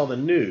anybody saw the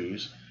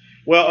news.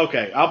 Well,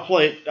 okay,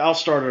 I'll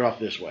start it off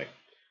this way.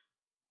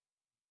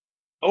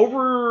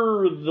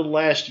 Over the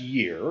last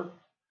year,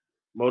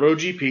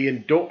 MotoGP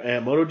and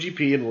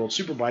World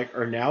Superbike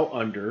are now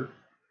under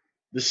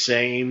the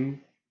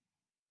same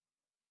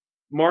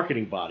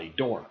marketing body,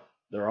 Dorna.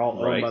 They're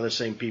all owned by the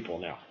same people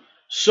now.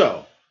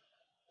 So,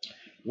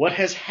 what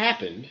has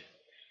happened,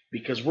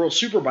 because World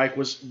Superbike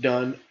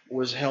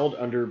was held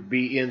under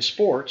BN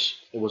Sports,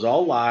 it was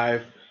all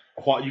live.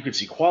 You could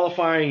see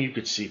qualifying, you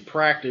could see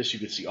practice, you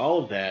could see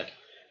all of that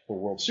for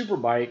World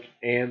Superbike,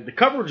 and the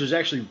coverage was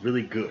actually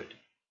really good.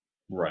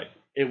 Right.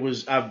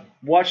 I've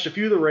watched a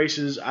few of the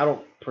races. I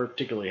don't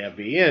particularly have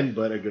BN,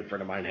 but a good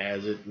friend of mine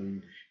has it,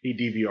 and he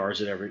DVRs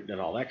it and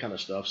all that kind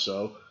of stuff.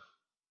 So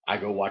I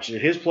go watch it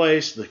at his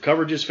place. The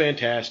coverage is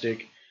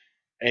fantastic,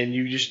 and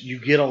you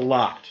get a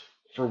lot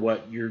for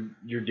what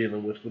you're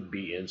dealing with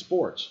BN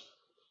Sports.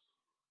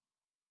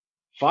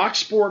 Fox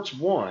Sports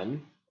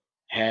 1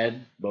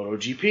 had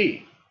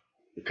MotoGP.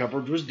 The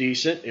coverage was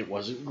decent. It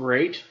wasn't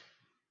great.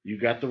 You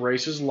got the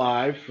races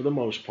live for the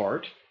most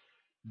part,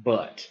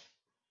 but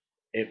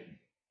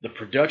the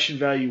production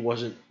value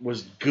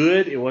was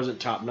good. It wasn't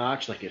top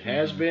notch like it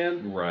has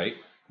been. Right.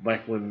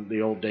 Back when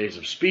the old days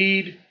of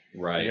Speed.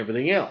 Right. And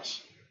everything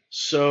else.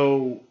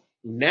 So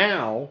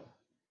now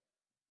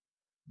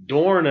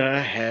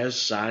Dorna has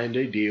signed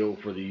a deal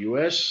for the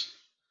U.S.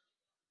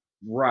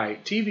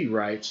 TV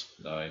rights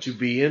to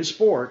BN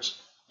Sports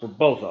for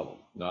both of them.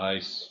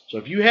 Nice. So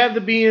if you have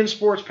the BN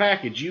Sports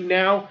package, you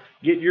now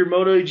get your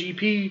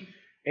MotoGP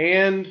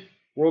and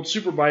World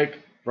Superbike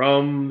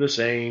from the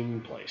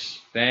same place.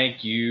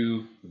 Thank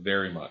you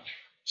very much.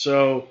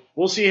 So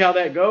we'll see how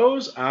that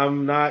goes.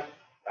 I'm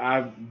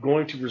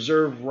going to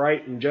reserve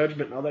right and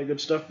judgment and all that good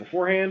stuff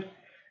beforehand,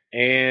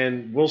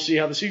 and we'll see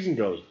how the season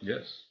goes.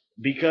 Yes.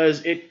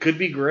 Because it could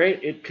be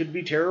great, it could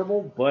be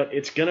terrible, but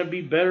it's going to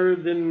be better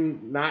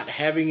than not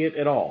having it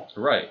at all.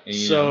 Right. And,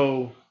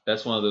 so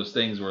that's one of those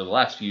things where the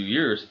last few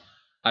years,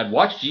 I'd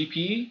watch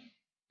GP,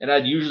 and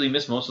I'd usually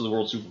miss most of the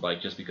World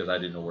Superbike just because I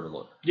didn't know where to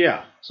look.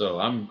 Yeah. So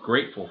I'm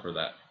grateful for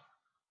that.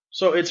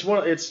 So it's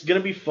going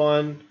to be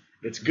fun.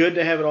 It's good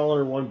to have it all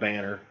under one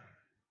banner,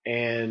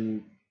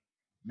 and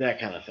that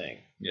kind of thing.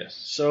 Yes.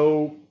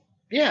 So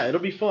yeah,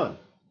 it'll be fun.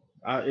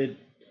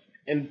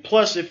 And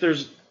plus, if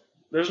there's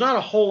not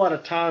a whole lot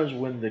of times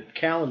when the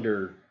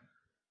calendar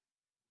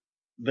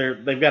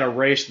they've got a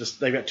race.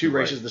 They've got two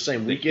races the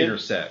same They weekend.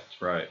 intersect,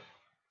 right?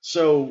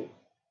 So,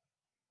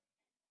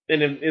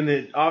 and in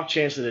the off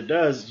chance that it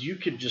does, you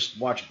could just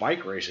watch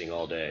bike racing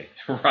all day,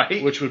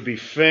 Right. which would be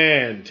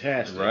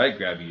fantastic. Right.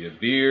 Grab you a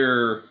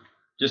beer.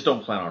 Just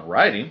don't plan on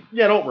riding.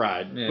 Yeah, don't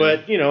ride, Yeah.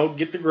 but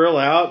get the grill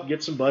out,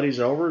 get some buddies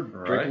over,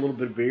 Right. drink a little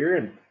bit of beer,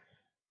 and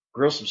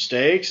grill some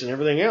steaks and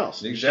everything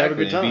else. Just have a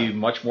Exactly. good time. And be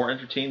much more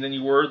entertained than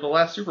you were the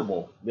last Super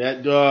Bowl.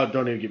 That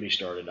don't even get me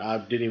started. I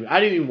didn't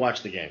even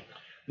watch the game.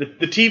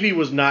 The TV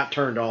was not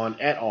turned on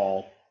at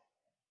all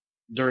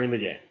during the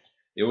game.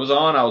 It was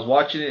on. I was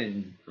watching it,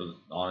 and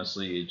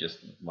honestly, it just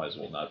might as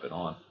well not have been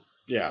on.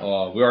 Yeah,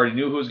 We already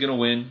knew who was going to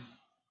win.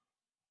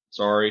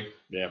 Sorry,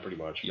 yeah, pretty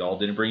much. y'all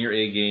didn't bring your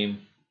A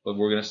game, but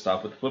we're going to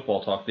stop with the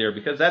football talk there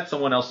because that's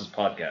someone else's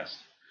podcast.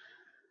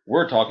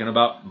 We're talking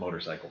about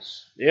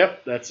motorcycles.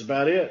 Yep, that's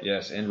about it.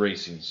 Yes, and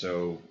racing.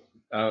 So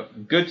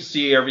good to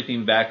see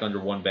everything back under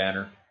one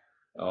banner,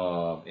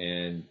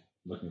 and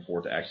looking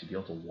forward to actually be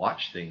able to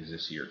watch things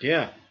this year.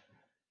 Yeah,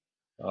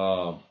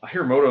 I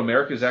hear Moto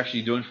America is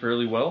actually doing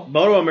fairly well.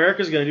 Moto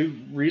America is going to do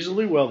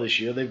reasonably well this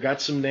year. They've got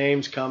some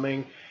names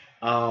coming.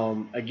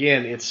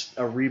 Again, it's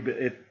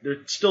there's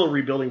still a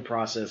rebuilding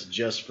process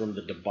just from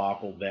the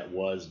debacle that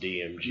was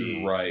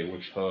DMG. Right,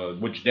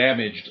 which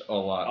damaged a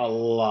lot. A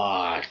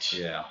lot.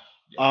 Yeah.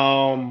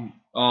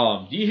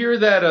 Do you hear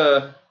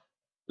that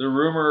the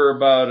rumor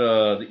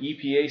about the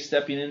EPA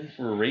stepping in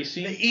for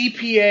racing? The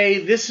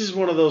EPA, this is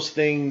one of those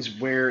things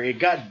where it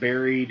got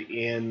buried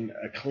in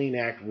a Clean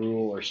Act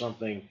rule or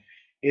something.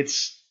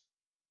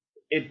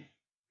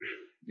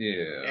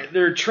 Yeah.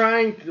 They're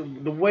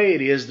trying, the way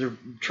it is, they're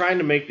trying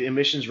to make the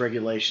emissions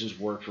regulations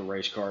work for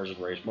race cars and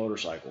race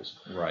motorcycles.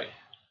 Right.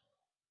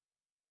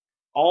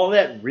 All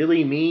that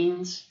really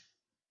means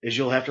is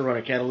you'll have to run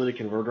a catalytic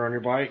converter on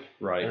your bike,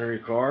 Right. or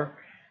your car.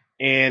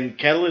 And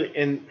catalytic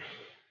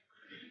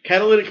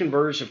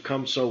converters have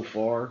come so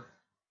far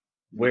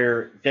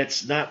where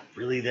that's not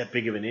really that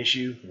big of an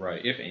issue.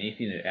 Right. If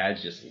anything, it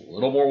adds just a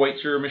little more weight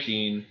to your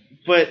machine.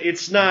 But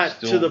it's not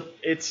it's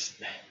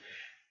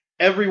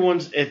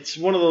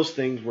one of those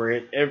things where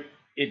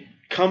it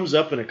comes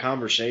up in a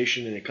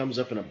conversation and it comes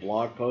up in a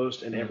blog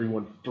post and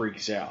everyone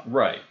freaks out.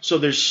 Right. So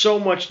there's so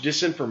much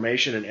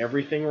disinformation and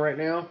everything right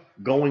now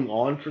going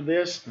on for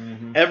this.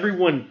 Mm-hmm.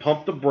 Everyone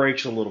pump the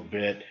brakes a little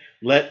bit.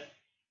 Let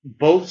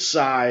both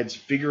sides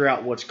figure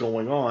out what's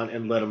going on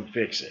and let them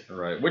fix it.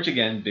 Right. Which,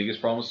 again,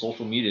 biggest problem with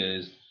social media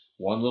is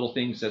one little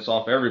thing sets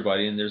off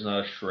everybody and there's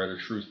not a shred of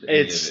truth to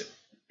any of it.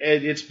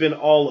 It's been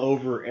all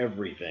over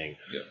everything.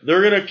 Yeah.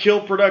 They're going to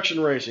kill production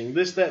racing,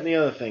 this, that, and the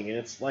other thing. And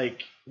it's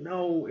like,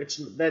 no, it's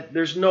that.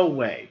 There's no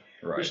way.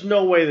 Right. There's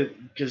no way that,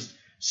 because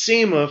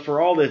SEMA,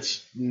 for all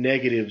its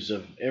negatives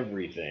of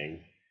everything,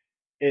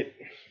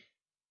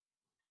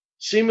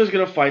 SEMA's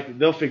going to fight.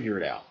 They'll figure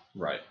it out.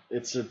 Right.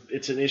 It's an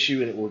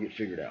issue, and it will get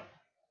figured out.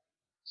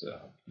 So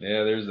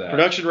yeah, there's that.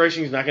 Production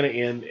racing is not going to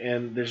end,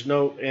 and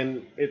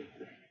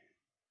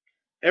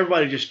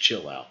everybody just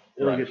chill out.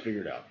 It'll get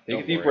figured out.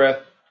 Take a deep breath.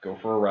 Go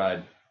for a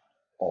ride.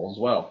 All's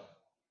well.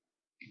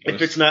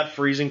 If it's not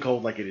freezing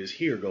cold like it is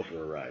here, go for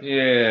a ride.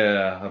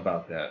 Yeah, how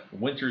about that?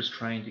 Winter's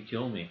trying to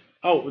kill me.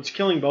 Oh, it's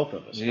killing both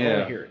of us. I want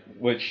to hear it.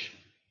 Which,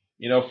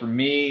 for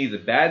me, the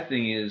bad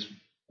thing is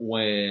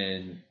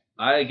when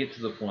I get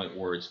to the point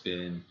where it's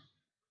been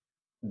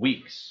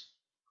weeks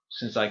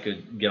since I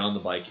could get on the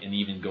bike and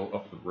even go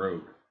up the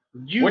road.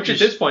 At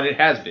this point, it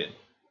has been.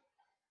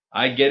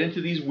 I get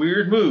into these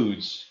weird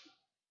moods.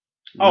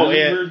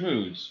 Weird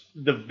moods.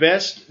 The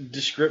best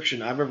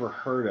description I've ever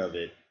heard of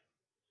it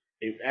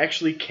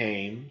actually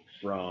came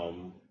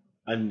from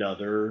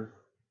another.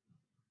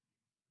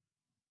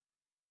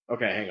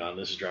 Okay, hang on.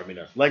 This is driving me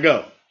nuts. Let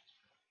go.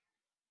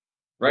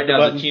 Right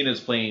now, the Tina's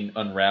playing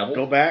Unravel.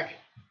 Go back.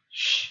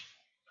 Shh.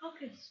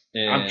 Focus.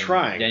 And I'm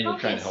trying. Daniel's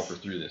trying to help her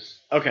through this.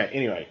 Okay,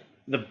 anyway.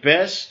 The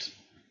best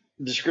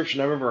description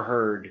I've ever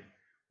heard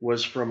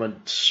was from a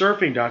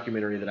surfing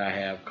documentary that I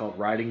have called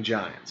Riding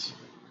Giants.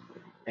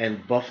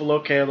 And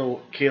Buffalo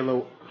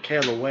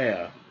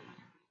Kilauea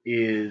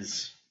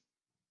is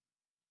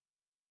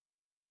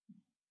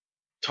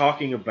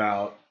talking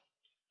about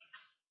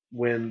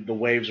when the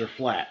waves are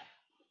flat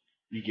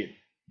you get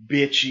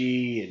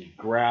bitchy and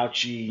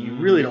grouchy. You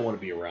really don't want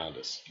to be around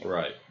us.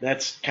 Right.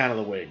 That's kind of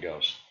the way it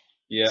goes.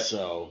 Yeah.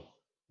 So,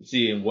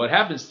 see, and what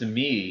happens to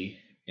me,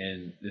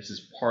 and this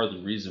is part of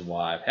the reason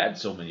why I've had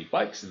so many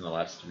bikes in the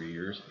last 3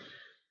 years,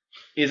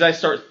 is I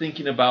start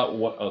thinking about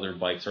what other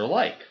bikes are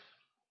like.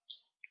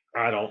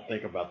 I don't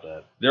think about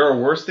that. There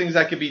are worse things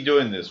I could be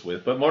doing this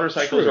with, but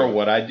motorcycles True. are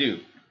what I do.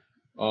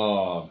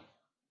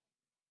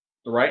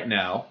 Right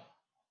now,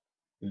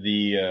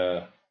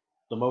 the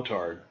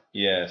Motard.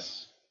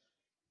 yes,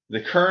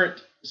 the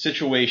current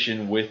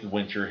situation with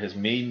winter has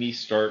made me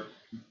start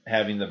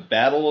having the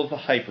battle of the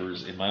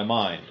hypers in my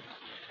mind.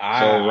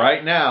 So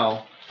right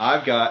now,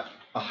 I've got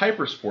a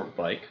Hypersport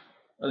bike,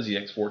 a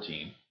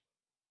ZX14,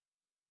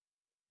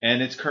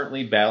 and it's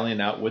currently battling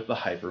out with the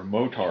Hyper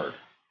Motard.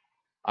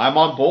 I'm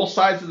on both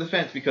sides of the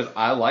fence because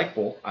I like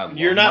both.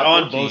 You're not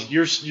on both.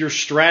 You're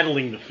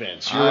straddling the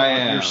fence.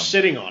 You're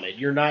sitting on it.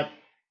 You're not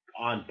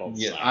on both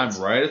sides.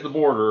 I'm right at the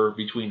border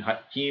between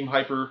Team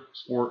Hyper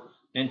Sport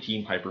and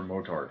Team Hyper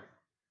Motard.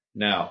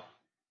 Now,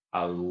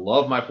 I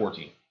love my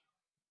 14.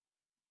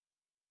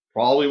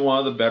 Probably one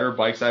of the better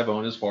bikes I've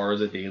owned as far as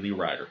a daily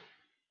rider.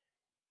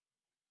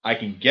 I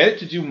can get it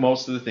to do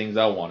most of the things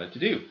I want it to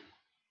do.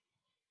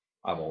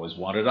 I've always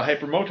wanted a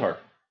Hyper Motard.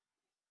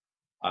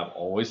 I've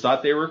always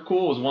thought they were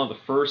cool. It was one of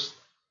the first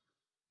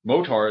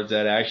motards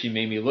that actually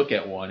made me look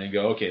at one and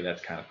go, okay,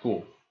 that's kind of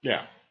cool.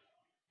 Yeah.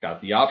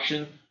 Got the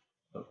option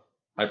of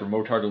Hyper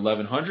Motard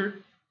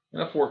 1100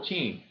 and a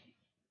 14.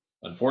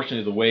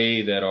 Unfortunately, the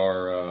way that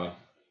our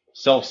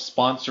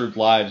self-sponsored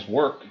lives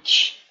work,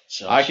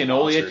 I can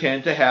only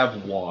attend to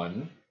have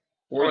one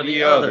or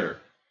the other.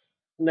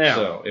 Now,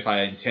 so if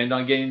I intend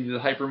on getting the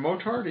Hyper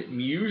Motard, it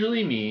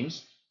usually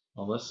means,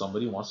 unless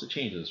somebody wants to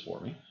change this for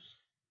me,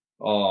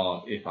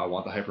 if I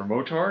want the Hyper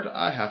Motard,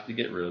 I have to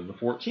get rid of the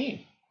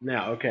 14.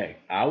 Now, okay,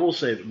 I will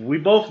say that we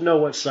both know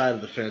what side of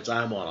the fence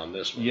I'm on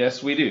this one.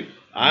 Yes, we do.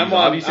 I'm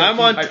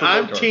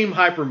Team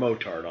Hyper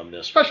Motard on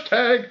this one.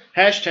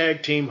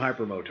 Hashtag Team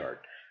Hyper Motard.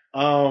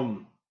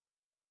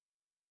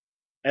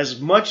 As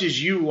much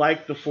as you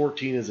like the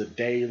 14 as a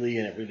daily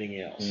and everything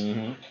else,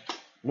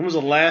 when was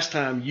the last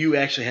time you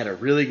actually had a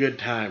really good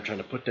time trying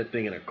to put that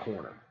thing in a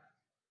corner?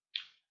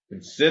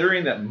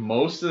 Considering that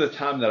most of the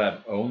time that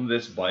I've owned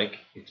this bike,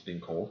 it's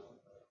been cold.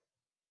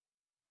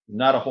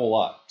 Not a whole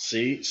lot.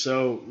 See,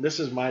 so this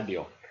is my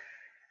deal.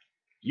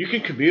 You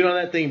can commute on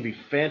that thing and be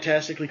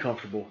fantastically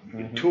comfortable. You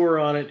can tour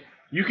on it.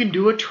 You can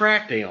do a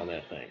track day on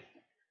that thing.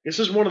 This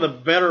is one of the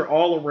better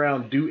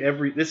all-around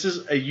this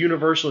is a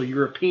universal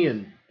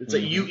European. It's a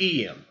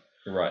UEM.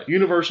 Right.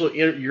 Universal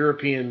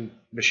European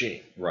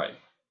machine. Right.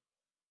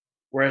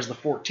 Whereas the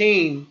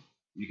 14,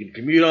 you can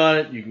commute on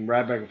it. You can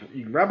ride back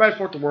and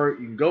forth to work.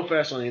 You can go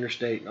fast on the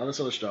interstate and all this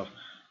other stuff.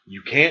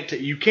 You can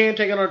take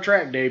it on a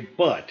track day,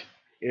 but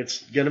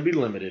it's going to be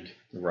limited.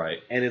 Right.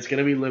 And it's going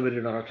to be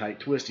limited on a tight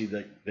twisty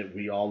that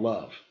we all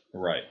love.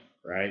 Right.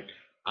 Right.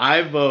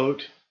 I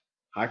vote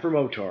Hyper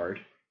Motard.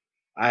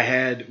 I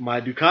had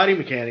my Ducati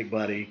mechanic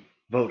buddy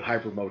vote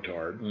Hyper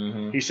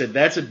Motard. He said,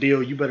 that's a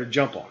deal you better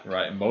jump on.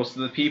 Right. Most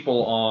of the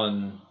people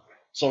on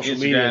social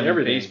Instagram media and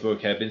everything,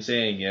 Facebook have been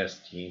saying, yes,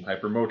 Team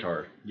Hyper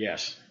Motard.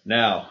 Yes.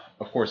 Now,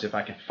 of course, if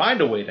I can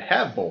find a way to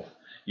have both,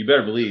 you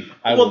better believe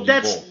I will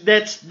do both.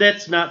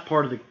 That's not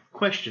part of the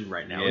question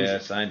right now.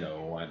 Yes, I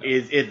know.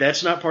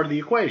 That's not part of the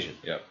equation.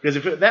 Yep. Because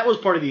if that was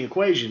part of the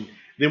equation,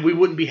 then we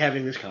wouldn't be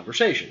having this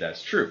conversation.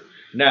 That's true.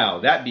 Now,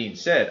 that being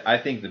said, I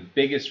think the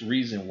biggest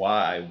reason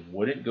why I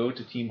wouldn't go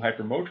to Team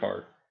Hyper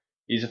Motard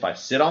is if I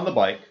sit on the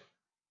bike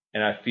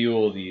and I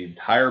feel the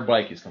entire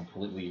bike is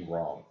completely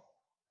wrong.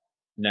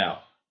 Now,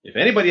 if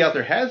anybody out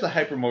there has a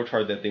Hyper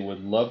Motard that they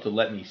would love to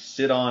let me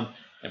sit on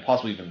and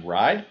possibly even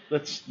ride,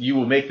 you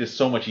will make this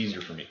so much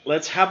easier for me.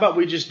 How about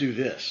we just do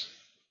this?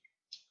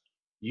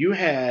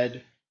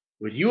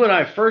 When you and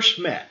I first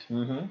met,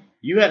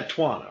 you had a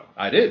Tuono.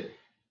 I did.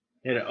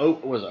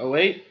 Was it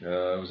 08? It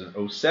was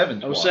an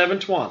 07 Tuono. 07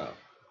 Tuono.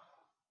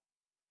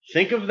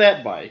 Think of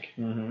that bike.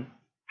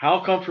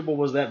 How comfortable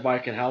was that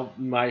bike, and how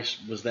nice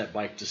was that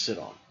bike to sit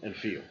on and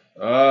feel?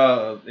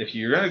 If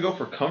you're going to go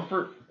for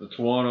comfort, the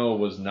Tuono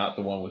was not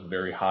the one with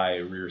very high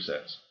rear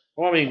sets.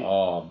 Well, I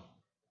mean,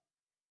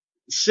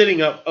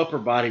 sitting up upper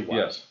body wise.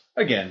 Yes.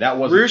 Again, that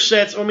was rear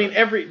sets. I mean,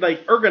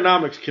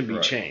 ergonomics can be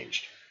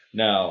changed.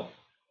 Now,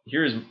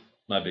 here's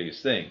my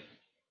biggest thing.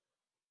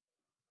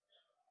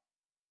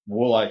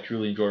 Will I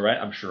truly enjoy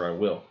riding? I'm sure I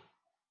will.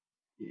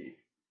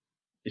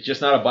 It's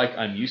just not a bike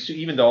I'm used to,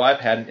 even though I've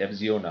had an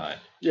FZ09.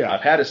 Yeah.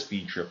 I've had a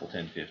Speed Triple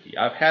 1050.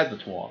 I've had the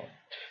Tuono.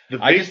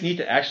 I just need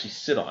to actually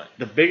sit on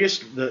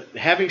it.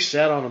 Having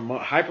sat on a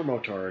Hyper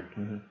Motard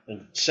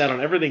and sat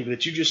on everything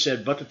that you just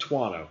said but the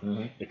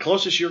Tuono, the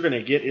closest you're going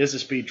to get is a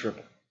Speed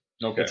Triple.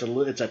 Okay.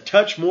 It's a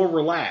touch more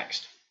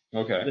relaxed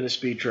than a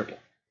Speed Triple.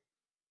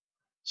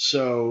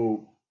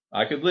 So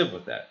I could live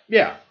with that.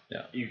 Yeah.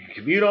 You can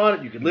commute on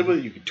it. You can live with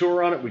it. You can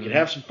tour on it. We can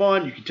have some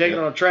fun. You can take it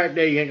on a track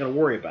day. You ain't going to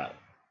worry about it.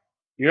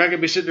 You're not going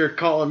to be sitting there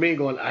calling me and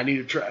going,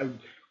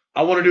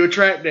 I want to do a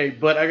track day,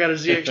 but I got a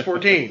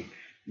ZX14.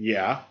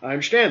 Yeah, I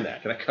understand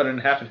that. Can I cut it in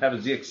half and have a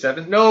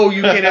ZX7? No,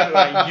 you can't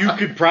have. You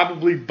could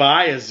probably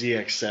buy a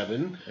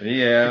ZX7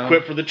 Yeah.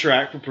 equipped for the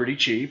track for pretty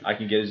cheap. I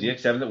can get a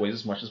ZX7 that weighs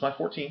as much as my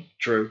 14.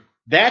 True.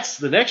 That's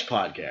the next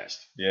podcast.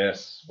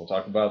 Yes, we'll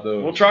talk about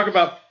those. We'll talk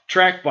about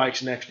track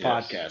bikes next Yes.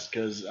 podcast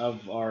because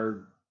of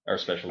our our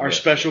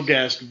special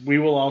guest. We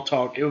will all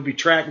talk. It will be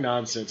track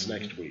nonsense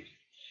next week.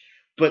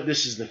 But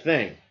this is the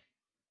thing.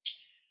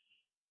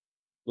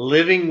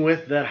 Living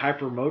with that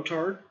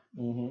hypermotard,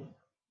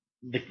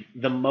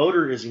 the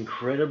motor is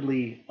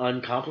incredibly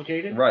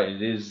uncomplicated. Right,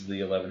 it is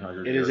the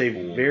 1100. It is a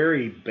cool.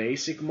 very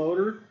basic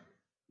motor.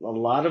 A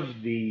lot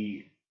of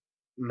the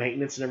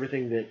maintenance and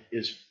everything that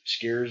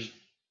scares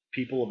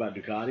people about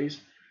Ducatis,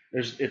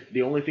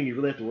 the only thing you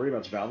really have to worry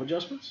about is valve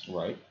adjustments.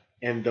 Right.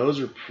 And those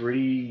are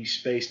pretty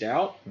spaced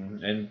out.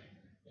 And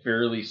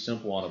fairly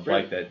simple on a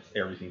bike that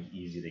everything's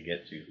easy to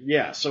get to.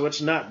 Yeah, so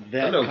it's not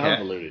that Hello,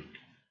 convoluted.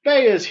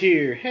 Bea's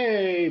here.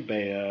 Hey,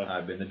 Bea.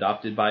 I've been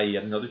adopted by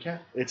yet another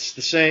cat. It's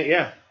the same,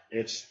 yeah.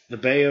 It's the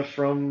Bea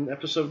from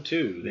episode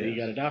 2 that he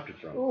got adopted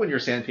from. Oh, and your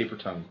sandpaper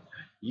tongue.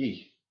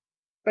 Yee.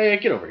 Bea,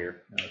 get over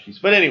here. No,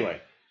 But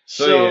anyway,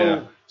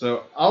 So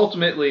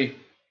ultimately,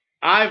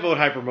 I vote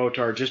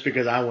Hypermotard just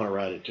because I want to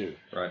ride it too.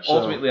 right. So-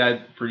 Ultimately,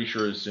 I'm pretty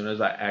sure as soon as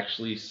I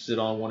actually sit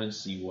on one and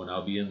see one,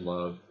 I'll be in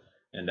love,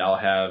 and I'll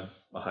have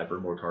a Hyper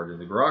Motard in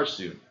the garage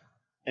soon.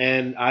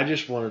 And I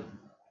just want to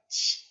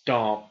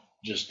stomp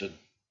just a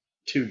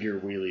 2-gear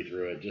wheelie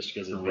through it just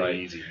because it's Right.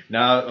 really easy.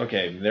 Now,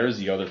 okay, there's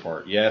the other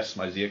part. Yes,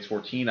 my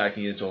ZX14, I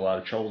can get into a lot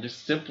of trouble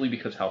just simply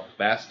because how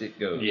fast it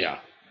goes. Yeah.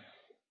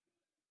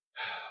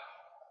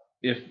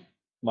 If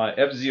my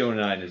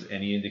FZ09 is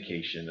any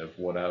indication of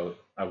what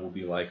I will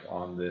be like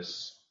on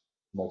this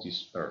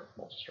multistrada.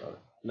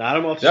 Not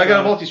a multi. I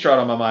got a multistrada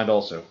on my mind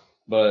also.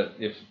 But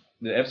if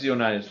the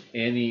FZ09 is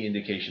any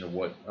indication of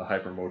what a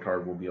hyper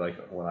motard will be like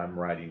when I'm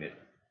riding it,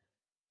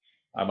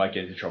 I might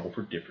get into trouble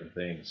for different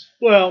things.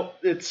 Well,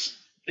 it's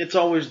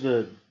always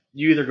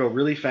you either go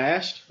really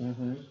fast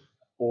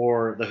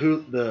or the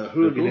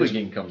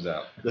hooligan comes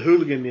out. The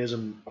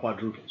hooliganism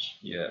quadruples.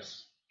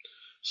 Yes.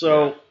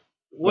 So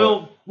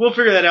we'll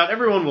figure that out.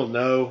 Everyone will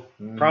know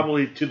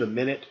probably to the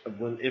minute of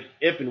when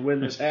if and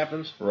when this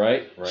happens.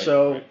 Right.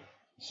 So,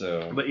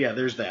 but yeah,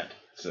 there's that.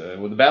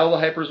 So the Battle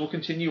of the Hypers will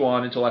continue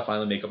on until I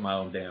finally make up my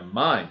own damn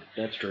mind.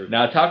 That's true.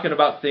 Now, talking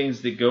about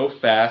things that go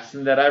fast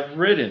and that I've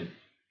ridden,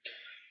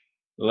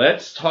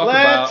 let's talk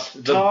about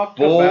the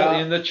bull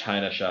in the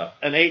China shop.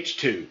 An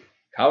H2.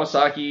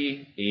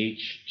 Kawasaki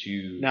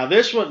H2. Now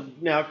this one,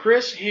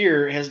 Chris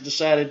here has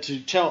decided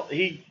to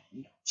he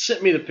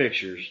sent me the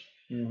pictures,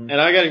 and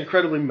I got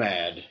incredibly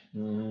mad.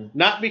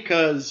 Not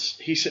because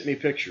he sent me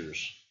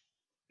pictures.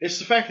 It's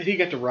the fact that he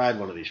got to ride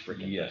one of these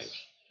freaking things.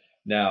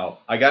 Now,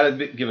 I got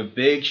to give a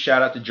big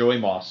shout out to Joey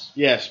Moss.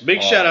 Yes,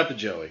 big shout out to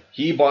Joey.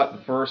 He bought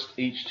the first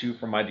H2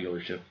 from my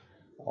dealership.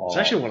 It's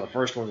actually one of the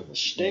first ones in the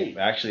state.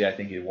 Actually, I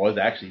think it was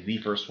actually the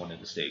first one in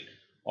the state.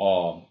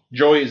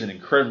 Joey is an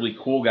incredibly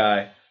cool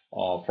guy.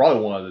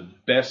 Probably one of the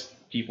best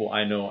people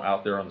I know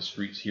out there on the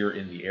streets here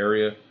in the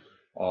area.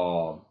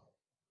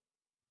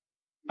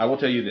 I will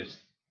tell you this.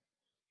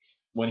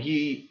 When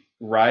he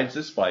rides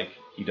this bike,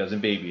 he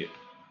doesn't baby it.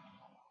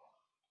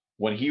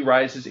 When he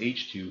rides his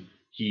H2,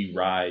 he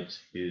rides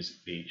his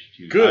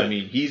H2. Good. I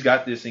mean, he's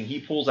got this thing. He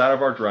pulls out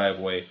of our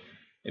driveway,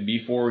 and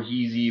before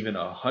he's even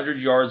 100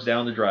 yards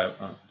down the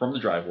from the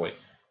driveway,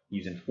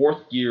 he's in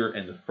 4th gear,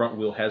 and the front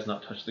wheel has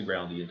not touched the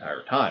ground the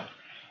entire time.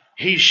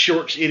 He's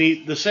short.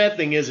 And the sad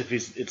thing is, if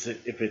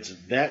it's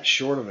that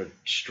short of a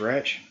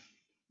stretch,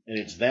 and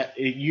it's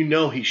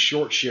he's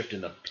short shifting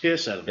the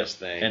piss out of this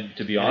thing. And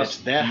to be honest,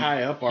 it's that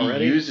high up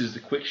already. He uses the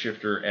quick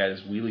shifter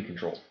as wheelie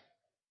control.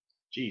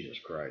 Jesus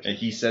Christ! And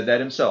he said that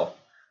himself.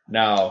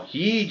 Now,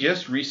 he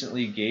just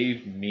recently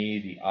gave me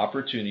the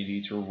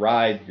opportunity to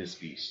ride this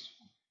beast.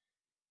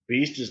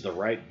 Beast is the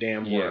right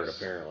damn word,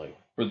 apparently.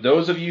 For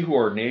those of you who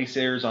are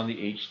naysayers on the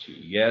H2,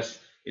 yes,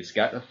 it's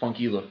got a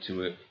funky look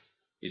to it.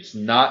 It's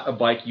not a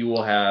bike you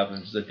will have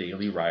as a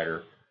daily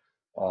rider.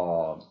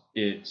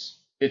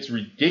 It's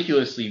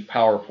ridiculously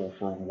powerful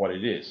for what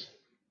it is.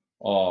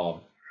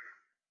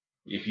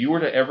 If you were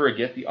to ever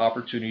get the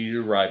opportunity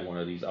to ride one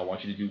of these, I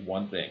want you to do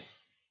one thing.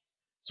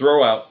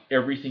 Throw out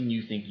everything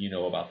you think you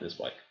know about this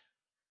bike.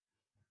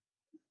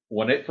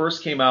 When it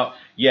first came out,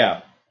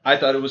 I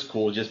thought it was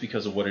cool just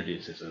because of what it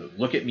is. It's a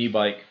look-at-me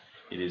bike.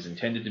 It is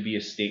intended to be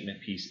a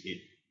statement piece. It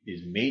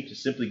is made to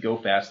simply go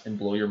fast and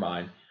blow your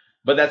mind.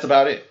 But that's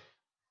about it.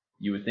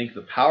 You would think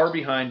the power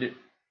behind it,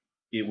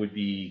 it would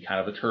be kind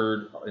of a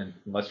turd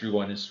unless you're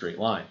going in a straight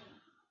line.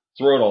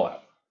 Throw it all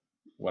out.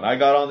 When I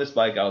got on this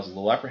bike, I was a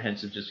little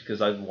apprehensive just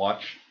because I'd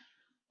watched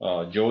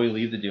Joey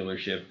leave the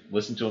dealership,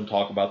 listen to him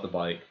talk about the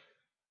bike.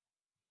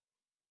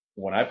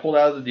 When I pulled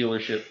out of the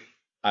dealership,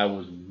 I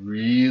was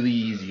really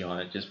easy on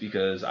it just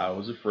because I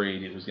was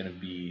afraid it was going to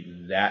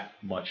be that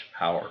much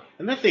power.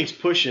 And that thing's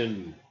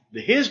pushing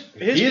his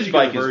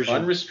bike version.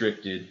 Is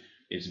unrestricted.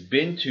 It's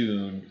been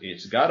tuned.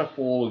 It's got a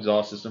full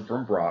exhaust system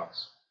from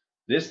Brock's.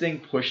 This thing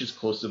pushes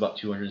close to about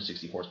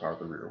 260 horsepower at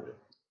the rear wheel.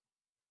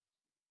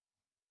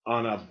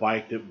 on a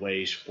bike that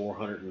weighs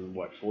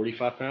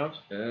 45 pounds?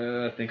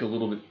 I think a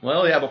little bit.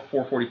 Well, they have a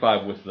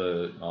 445 with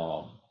the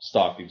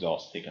stock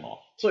exhaust taken off.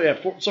 So yeah,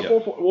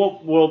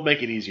 we'll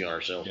make it easy on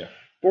ourselves. Yeah.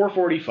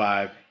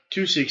 445,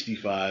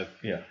 265.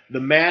 Yeah. The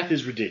math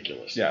is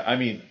ridiculous. Yeah, I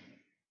mean,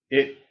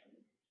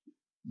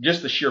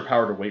 just the sheer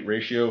power to weight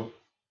ratio.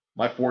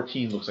 My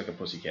 14 looks like a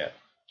pussycat.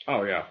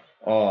 Oh yeah.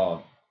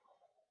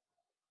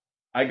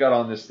 I got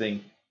on this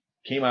thing,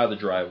 came out of the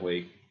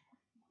driveway,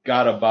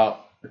 got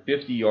about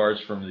 50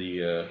 yards from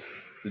the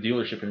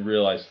dealership, and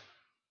realized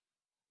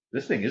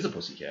this thing is a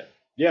pussycat.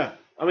 Yeah,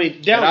 I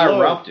mean, and I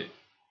romped it.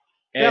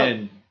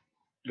 And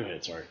go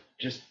ahead. Sorry.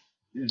 Just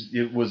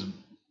it was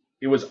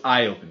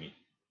eye opening.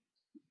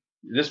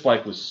 This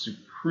bike was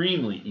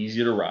supremely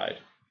easy to ride,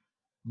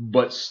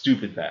 but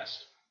stupid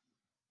fast.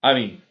 I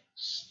mean,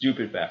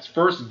 stupid fast.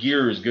 First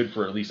gear is good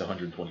for at least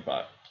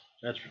 125.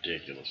 That's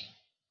ridiculous.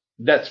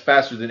 That's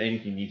faster than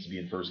anything needs to be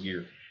in first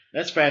gear.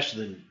 That's faster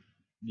than,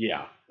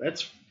 yeah.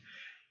 That's,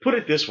 put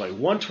it this way,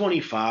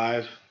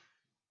 125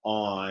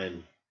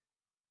 on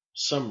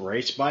some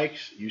race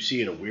bikes you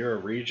see at a Wera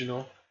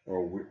Regional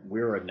or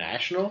Wera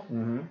National.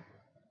 Mm-hmm.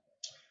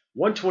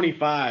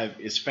 125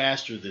 is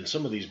faster than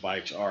some of these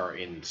bikes are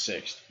in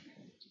sixth.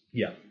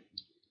 Yeah.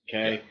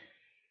 Okay.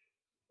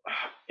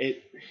 Yeah.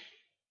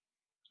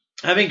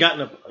 Having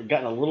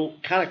gotten a little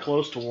kind of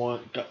close to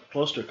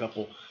a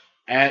couple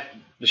at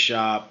the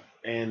shop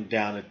and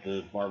down at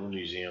the Barber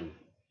Museum.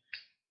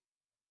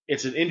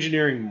 It's an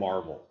engineering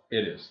marvel.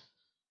 It is.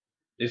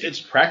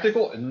 It's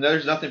practical, and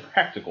there's nothing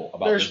practical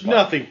about this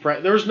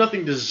bike. There's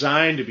nothing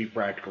designed to be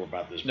practical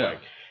about this bike.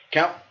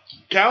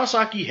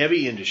 Kawasaki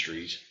Heavy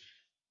Industries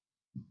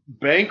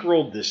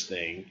bankrolled this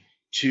thing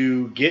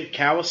to get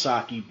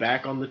Kawasaki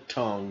back on the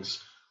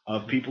tongues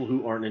of people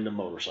who aren't into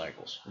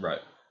motorcycles. Right.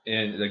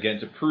 And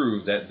again, to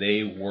prove that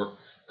they were...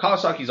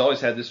 Kawasaki's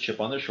always had this chip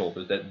on their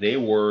shoulder that they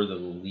were the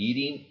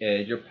leading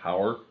edge of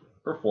power,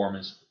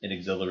 performance, and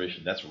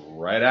exhilaration. That's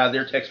right out of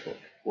their textbook.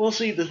 Well,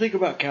 see, the thing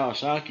about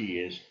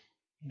Kawasaki is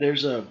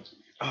there's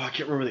I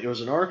can't remember. It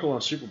was an article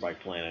on Superbike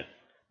Planet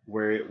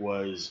where it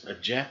was a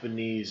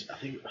Japanese, I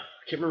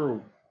can't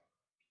remember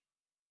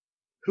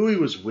who he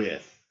was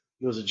with.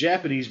 It was a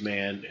Japanese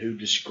man who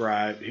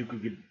described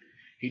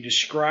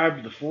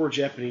the four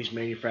Japanese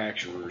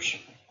manufacturers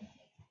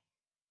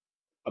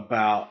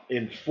about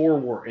in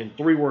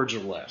 3 words or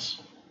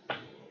less.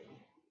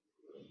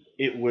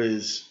 It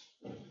was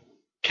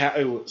I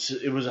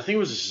think it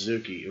was a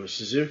Suzuki. It was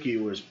Suzuki.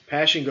 It was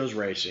Passion Goes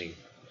Racing.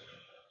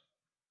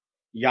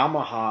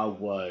 Yamaha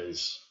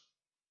was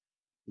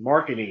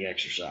marketing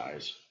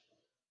exercise.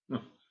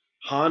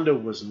 Honda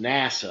was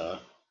NASA.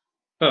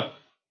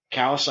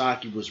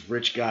 Kawasaki was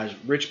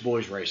rich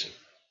boys racing.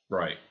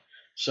 Right.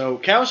 So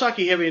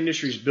Kawasaki Heavy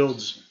Industries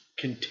builds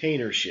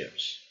container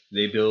ships.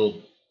 They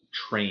build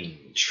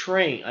trains.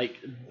 Like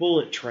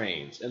bullet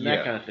trains and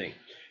that kind of thing.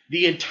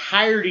 The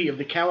entirety of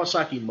the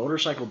Kawasaki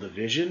motorcycle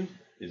division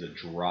is a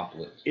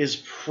droplet.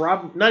 Is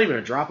not even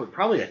a droplet,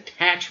 probably a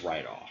tax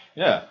write-off.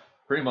 Yeah,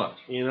 pretty much.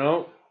 You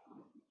know?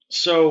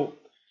 So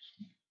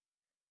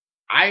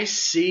I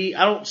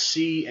don't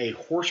see a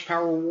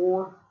horsepower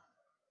war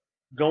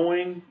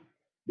going,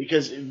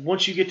 because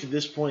once you get to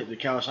this point, the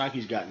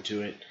Kawasaki's gotten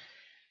to it.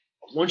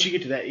 Once you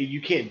get to that,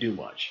 you can't do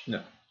much.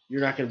 No.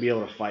 You're not going to be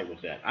able to fight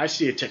with that. I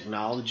see a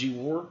technology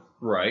war.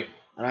 Right.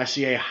 And I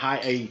see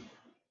a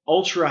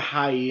ultra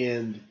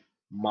high-end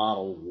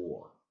model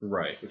war.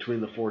 Right.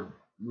 Between the four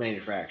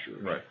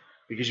manufacturers. Right.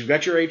 Because you've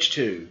got your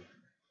H2,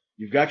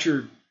 you've got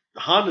your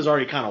Honda's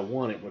already kind of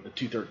won it with the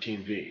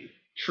 213V.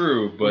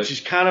 True, but which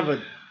is kind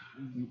of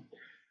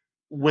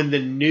when the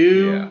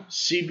new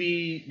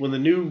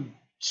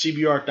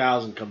CBR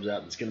 1000 comes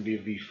out, it's going to be a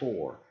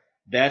V4.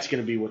 That's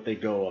going to be what they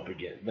go up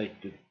against, like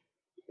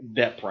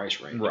that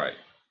price range. Right.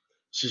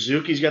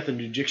 Suzuki's got the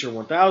new Gixxer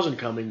 1000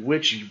 coming,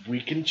 which we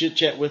can chit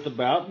chat with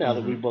about now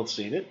that we've both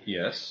seen it.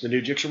 Yes. The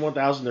new Gixxer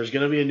 1000. There's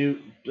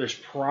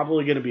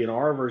probably going to be an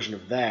R version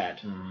of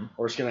that,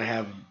 or it's going to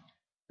have.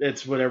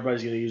 It's what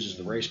everybody's going to use as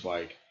the race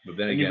bike. But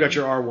then again, you've got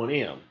your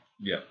R1M.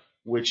 Yeah.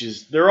 Which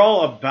is, they're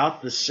all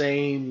about the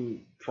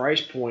same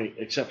price point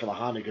except for the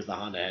Honda, because the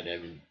Honda had to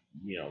have,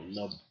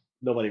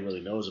 nobody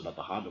really knows about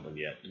the Honda one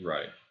yet.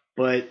 Right.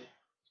 But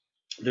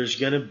there's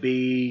going to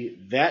be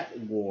that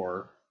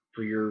war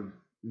for your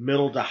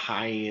middle to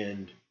high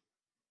end,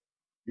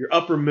 your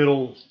upper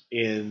middle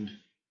end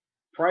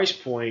price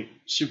point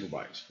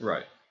superbikes.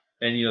 Right.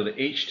 And the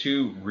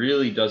H2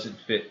 really doesn't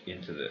fit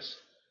into this.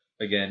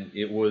 Again,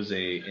 it was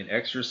an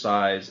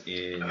exercise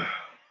in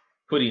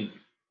putting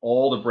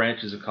all the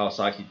branches of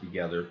Kawasaki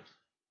together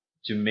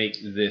to make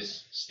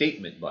this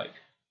statement bike.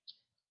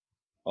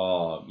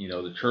 The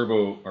the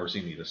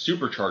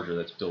supercharger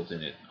that's built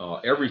in it,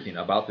 everything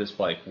about this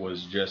bike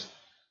was just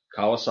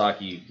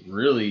Kawasaki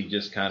really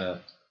just kind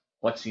of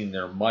flexing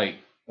their might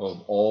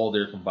of all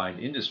their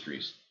combined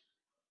industries.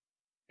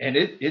 And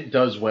it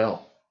does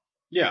well.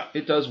 Yeah.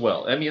 It does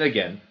well. I mean,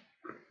 again,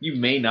 you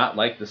may not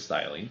like the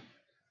styling.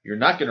 You're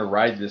not going to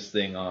ride this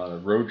thing on a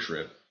road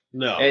trip.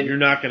 No, And- you're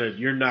not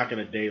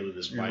gonna daily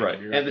this bike. Right.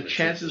 You're not And the gonna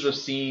chances take of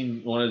this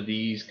seeing one of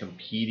these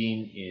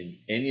competing in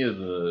any of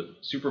the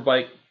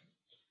Superbike,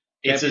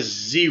 it's a champion-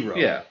 zero.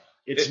 yeah,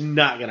 It's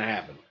not gonna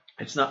happen.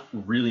 it's not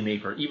really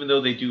made for it, even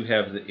though they do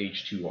have the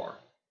H2R,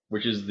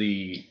 which is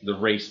the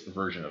race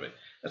version of it.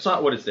 That's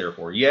not what it's there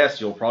for. Yes,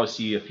 you'll probably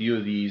see a few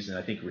of these, and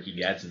I think Ricky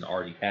Gadsden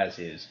already has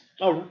his.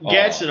 Oh,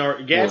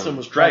 Gadsden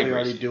was drag probably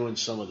already racing. doing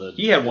some of the.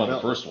 He had one of the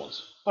development. first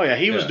ones. Oh yeah,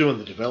 he was Yeah. doing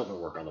the development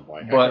work on the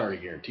bike. I But- can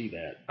already guarantee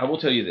that. I will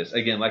tell you this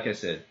again, like I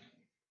said,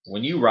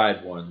 when you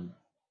ride one,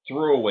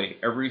 throw away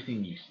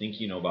everything you think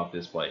you know about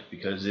this bike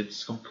because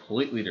it's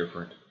completely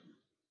different.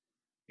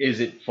 Is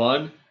it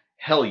fun?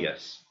 Hell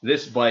yes.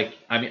 This bike,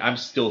 I mean, I'm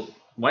still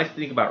when I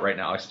think about it right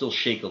now, I still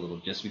shake a little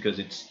just because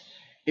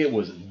it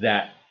was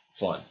that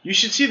fun. You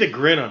should see the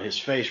grin on his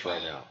face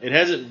right now. It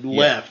hasn't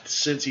left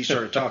since he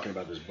started talking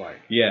about this bike.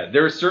 Yeah,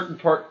 there are certain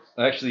parts.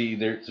 Actually,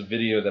 there's a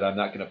video that I'm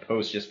not going to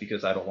post just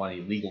because I don't want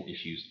any legal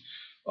issues.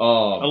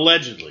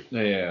 Allegedly.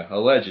 Yeah,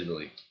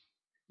 allegedly.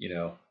 You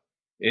know,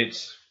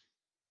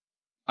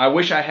 I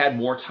wish I had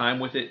more time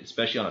with it,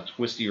 especially on a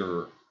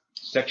twistier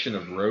section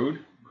of road.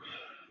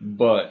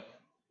 But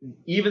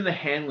even the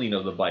handling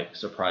of the bike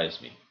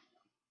surprised me.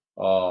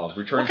 What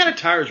kind of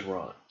tires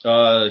were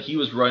on? He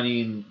was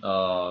running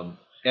M7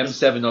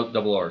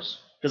 RRs.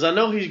 Because I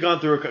know he's gone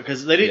through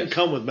because they didn't Yes.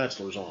 come with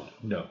Metzlers on it.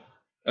 No.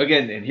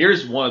 Again, and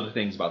here's one of the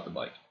things about the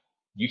bike.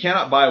 You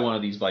cannot buy one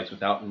of these bikes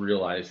without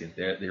realizing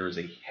that there is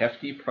a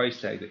hefty price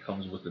tag that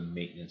comes with the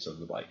maintenance of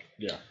the bike.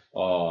 Yeah.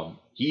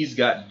 He's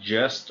got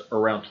just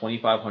around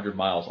 2,500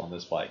 miles on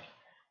this bike.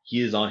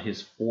 He is on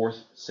his fourth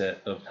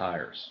set of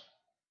tires.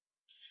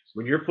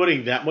 When you're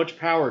putting that much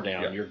power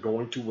down, Yeah. you're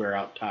going to wear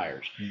out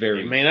tires.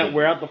 Very It may not quick.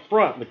 wear out the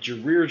front, but your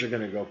rears are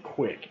going to go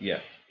quick. Yeah.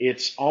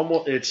 It's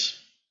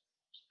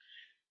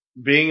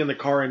being in the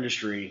car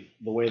industry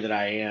the way that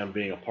I am,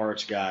 being a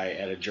parts guy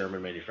at a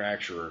German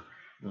manufacturer.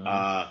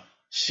 Mhm.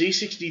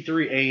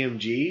 C63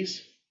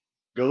 AMGs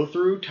go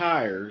through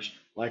tires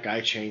like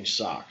I change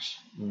socks.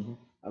 Mhm.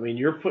 I mean,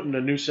 you're putting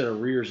a new set of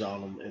rears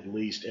on them at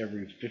least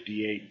every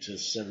 58 to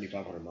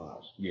 7,500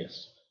 miles.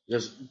 Yes.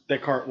 Because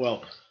that car,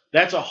 well,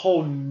 that's a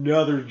whole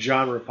nother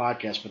genre of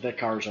podcast, but that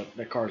car's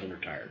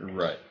undertired.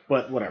 Right.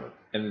 But whatever.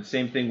 And the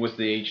same thing with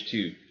the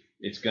H2.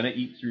 It's going to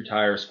eat through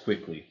tires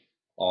quickly.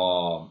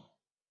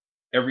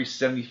 Every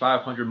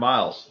 7,500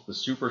 miles, the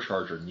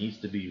supercharger needs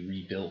to be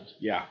rebuilt.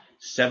 Yeah.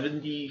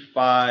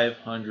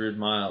 7,500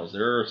 miles.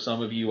 There are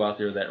some of you out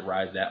there that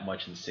ride that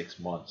much in 6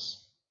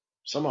 months.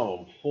 Some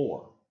of them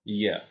 4.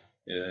 Yeah.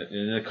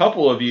 And a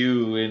couple of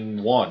you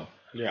in 1.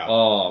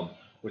 Yeah.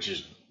 Which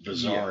is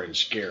bizarre and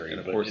scary. And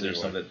of but course, there's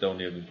anyway. some that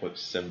don't even put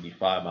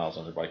 75 miles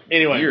on their bike. for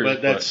Anyway, years,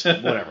 but that's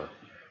whatever.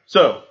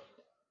 So,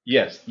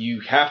 yes,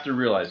 you have to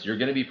realize you're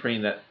going to be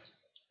paying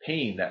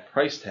that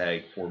price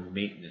tag for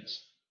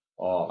maintenance.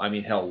 I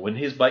mean, hell, when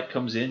his bike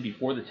comes in,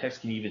 before the techs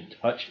can even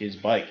touch his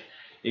bike,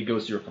 it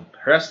goes through a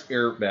compressed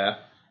air bath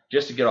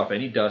just to get off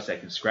any dust that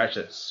can scratch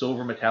that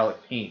silver metallic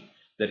paint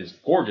that is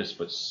gorgeous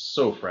but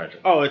so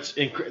fragile. Oh, it's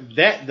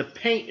the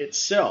paint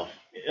itself.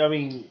 I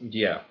mean,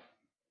 Yeah.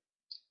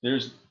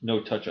 There's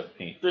no touch-up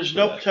paint. there's for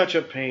no that.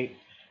 touch-up paint.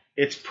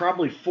 It's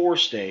probably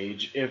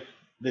 4-stage. If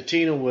the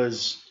Tina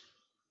was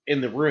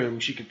in the room,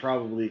 she could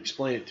probably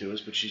explain it to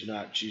us, but she's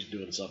not. She's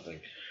doing something.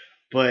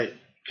 But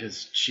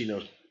because she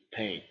knows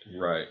paint.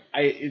 Right.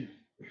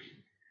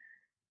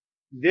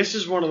 This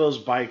is one of those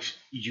bikes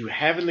you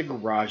have in the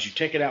garage. You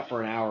take it out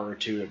for an hour or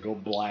two to go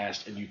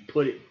blast, and you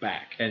put it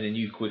back. And then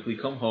you quickly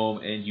come home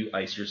and you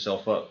ice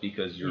yourself up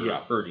because you're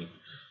Yeah. hurting.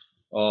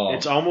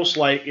 It's almost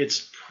like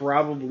it's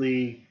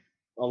probably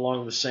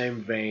along the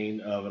same vein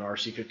of an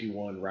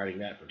RC51 riding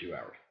that for 2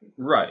 hours.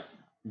 Right.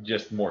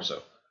 Just more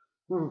so.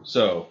 Hmm.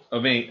 So, I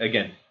mean,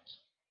 again,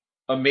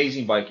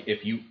 amazing bike.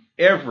 If you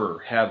ever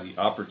have the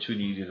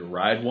opportunity to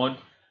ride one,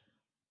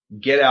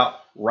 get out,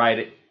 ride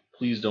it.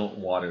 Please don't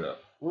wad it up.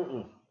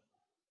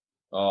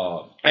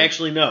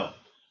 Actually, no.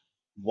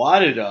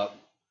 Wad it up.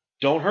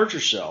 Don't hurt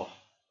yourself.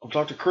 I'll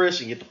talk to Chris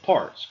and get the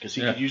parts because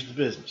he Yeah. could use the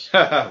business.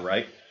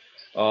 Right.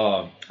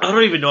 I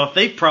don't even know if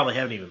they probably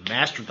haven't even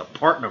mastered the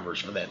part numbers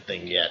for that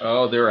thing yet.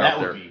 Oh, they're that out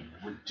there. would be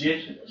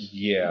ridiculous.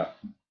 Yeah.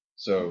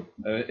 So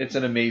it's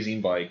an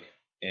amazing bike,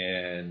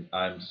 and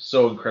I'm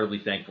so incredibly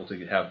thankful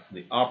to have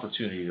the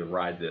opportunity to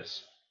ride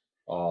this.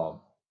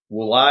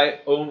 Will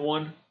I own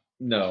one?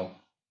 No.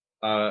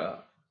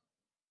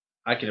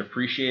 I can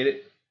appreciate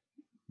it,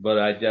 but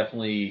I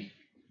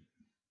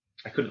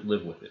couldn't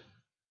live with it.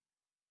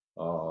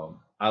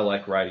 I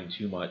like riding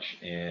too much,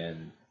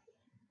 and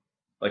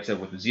like I said,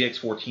 with the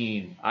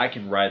ZX14, I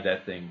can ride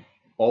that thing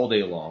all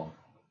day long,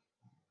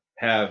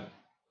 have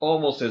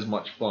almost as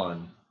much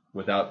fun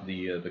without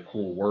the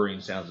cool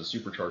whirring sounds the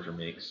supercharger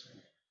makes.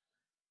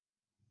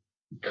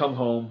 Come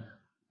home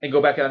and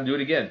go back out and do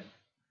it again.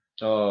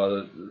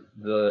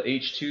 The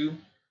H2,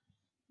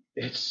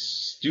 it's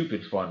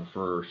stupid fun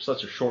for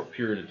such a short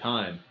period of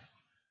time,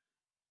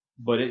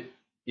 but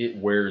it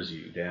wears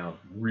you down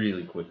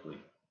really quickly.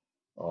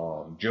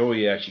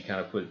 Joey actually kind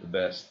of put it the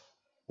best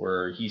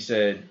where he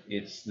said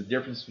it's the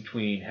difference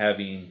between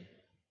having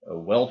a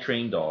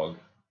well-trained dog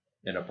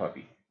and a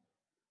puppy.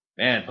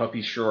 Man,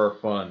 puppies sure are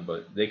fun,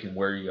 but they can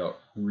wear you out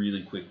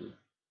really quickly.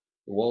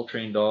 A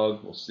well-trained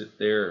dog will sit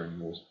there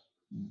and will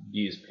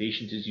be as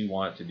patient as you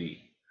want it to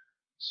be.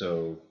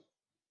 So,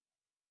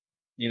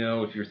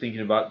 if you're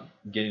thinking about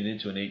getting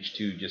into an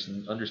H2, just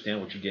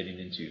understand what you're getting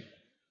into.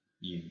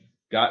 You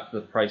got the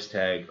price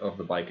tag of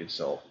the bike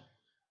itself,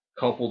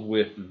 coupled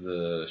with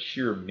the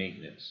sheer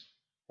maintenance.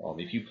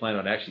 If you plan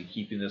on actually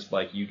keeping this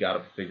bike, you got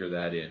to figure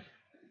that in.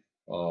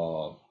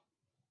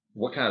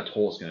 What kind of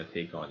toll it's going to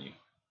take on you.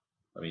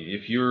 I mean,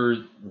 if you're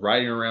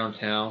riding around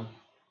town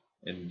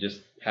and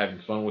just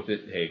having fun with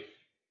it, hey,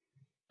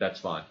 that's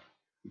fine.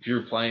 If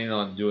you're planning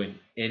on doing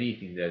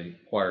anything that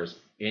requires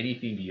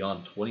anything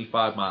beyond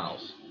 25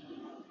 miles,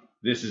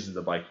 this isn't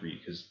the bike for you,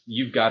 because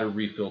you've got to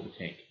refill the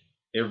tank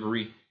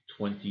every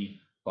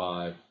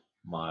 25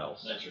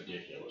 miles. That's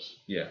ridiculous.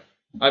 Yeah.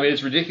 I mean,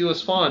 it's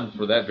ridiculous fun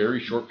for that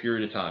very short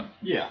period of time.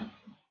 Yeah.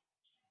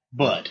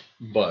 But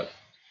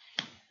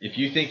if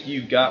you think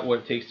you've got what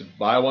it takes to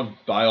buy one,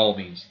 by all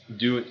means,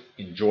 do it,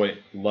 enjoy it,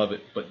 love it,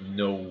 but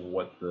know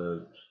what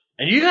the...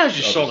 And you guys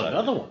just sold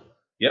another one.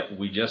 Yep,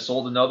 we just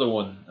sold another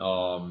one,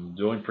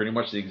 doing pretty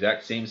much the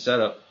exact same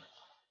setup,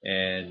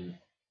 and...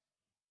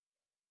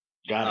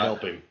 God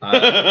help him.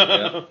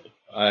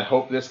 I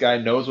hope this guy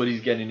knows what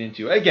he's getting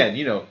into. Again,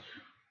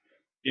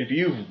 if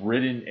you've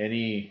ridden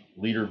any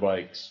leader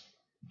bikes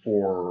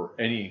for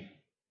any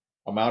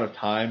amount of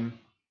time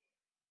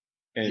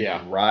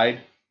and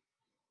ride,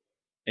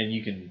 and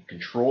you can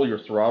control your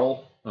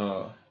throttle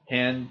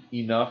hand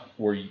enough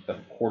where a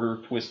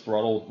quarter twist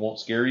throttle won't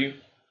scare you,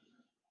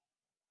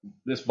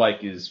 this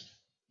bike is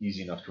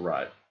easy enough to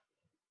ride.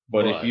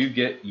 But if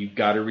you've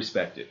got to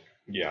respect it.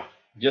 Yeah.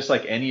 Just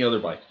like any other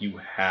bike, you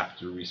have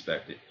to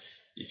respect it.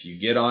 If you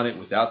get on it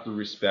without the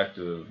respect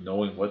of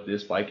knowing what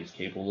this bike is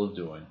capable of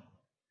doing,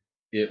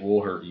 it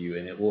will hurt you,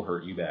 and it will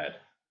hurt you bad.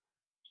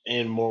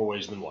 In more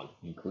ways than one.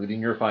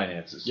 Including your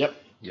finances. Yep.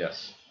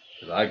 Yes.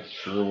 Because I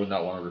sure would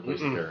not want to replace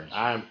the fairings.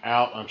 I'm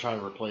out on trying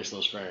to replace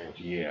those fairings.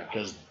 Yeah.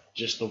 Because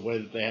just the way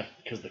that they have,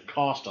 because the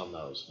cost on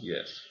those.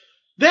 Yes.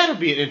 That'll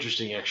be an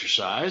interesting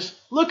exercise.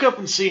 Look up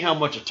and see how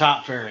much a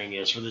top fairing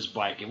is for this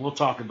bike, and we'll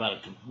talk about it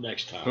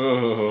next time.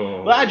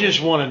 Oh. But I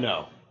just want to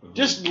know.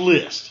 Just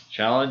list.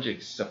 Challenge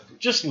accepted.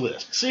 Just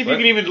list. See if you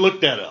can even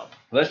look that up.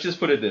 Let's just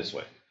put it this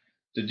way.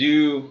 To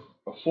do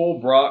a full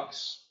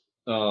Brock's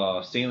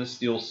stainless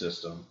steel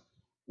system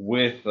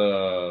with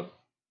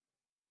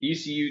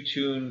ECU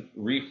tune,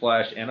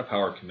 reflash, and a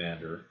power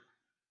commander,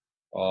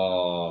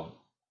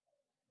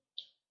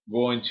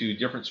 going to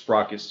different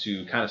sprockets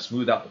to kind of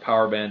smooth out the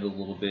power band a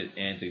little bit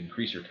and to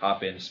increase your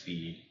top end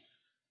speed,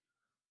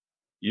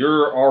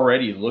 you're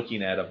already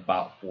looking at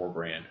about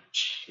 $4,000.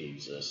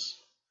 Jesus.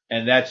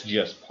 And that's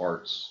just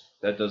parts.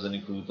 That doesn't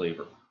include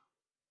labor.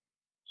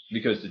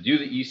 Because to do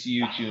the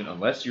ECU tune,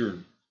 unless you're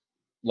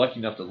lucky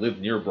enough to live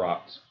near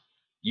Brock's,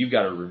 you've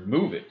got to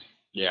remove it.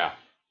 Yeah.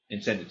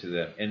 And send it to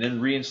them. And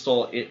then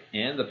reinstall it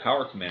and the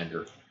power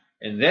commander.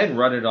 And then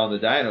run it on the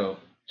dyno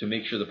to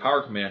make sure the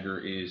power commander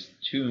is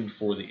tuned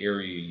for the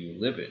area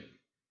you live in.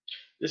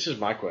 This is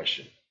my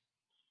question.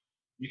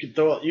 You could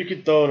throw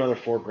another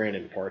 $4,000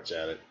 in parts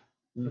at it,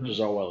 which is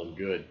all well and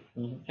good.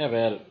 Mm-hmm. Have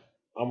at it.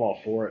 I'm all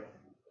for it.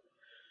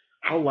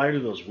 How light are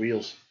those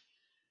wheels?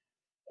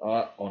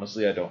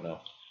 Honestly, I don't know.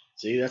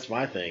 See, that's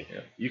my thing.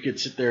 Yeah. You could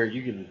sit there,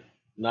 you can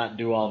not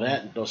do all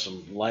that and throw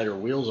some lighter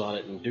wheels on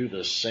it and do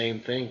the same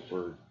thing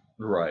for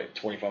right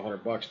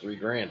 $2,500,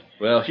 $3,000.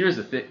 Well, here's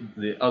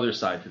the other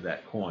side to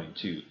that coin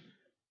too.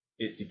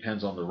 It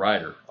depends on the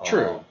rider.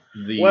 True.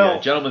 The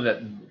gentleman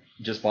that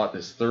just bought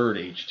this third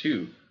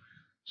H2,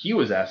 he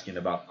was asking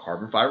about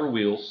carbon fiber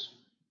wheels,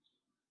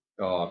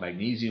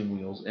 magnesium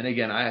wheels, and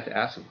again, I have to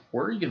ask him,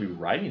 where are you going to be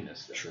riding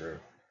this thing? True.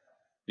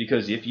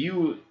 Because if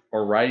you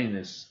are riding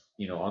this,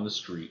 on the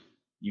street,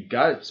 you've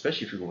got to,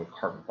 especially if you're going with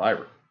carbon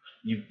fiber,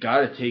 you've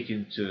got to take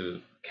into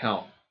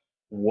account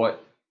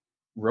what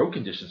road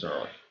conditions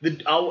are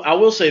like. I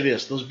will say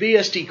this: those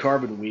VST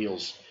carbon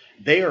wheels,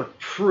 they are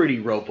pretty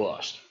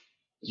robust.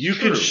 You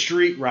can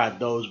street ride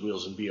those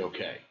wheels and be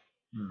okay.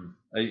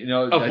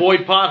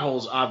 Avoid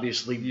potholes,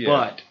 obviously,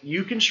 but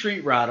you can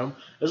street ride them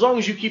as long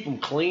as you keep them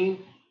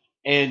clean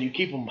and you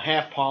keep them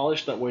half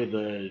polished. That way,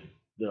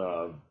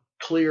 the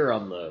clear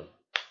on the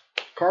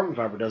carbon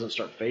fiber doesn't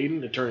start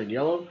fading and turning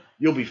yellow.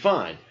 You'll be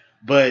fine.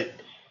 But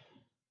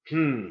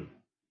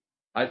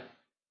I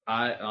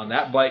on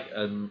that bike,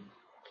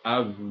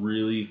 I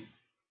really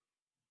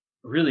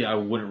I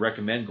wouldn't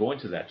recommend going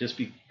to that just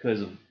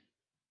because of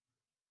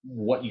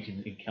what you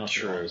can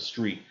encounter on the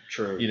street.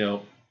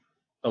 True.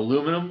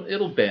 Aluminum,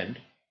 it'll bend.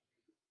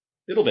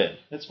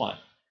 That's fine.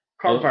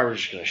 Carbon fiber is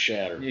just going to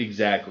shatter.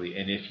 Exactly.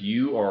 And if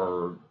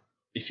you're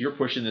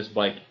pushing this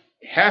bike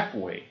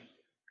halfway to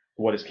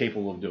what it's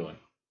capable of doing,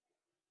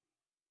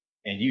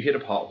 and you hit a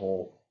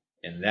pothole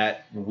and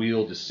that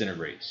wheel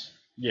disintegrates,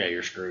 yeah,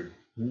 you're screwed.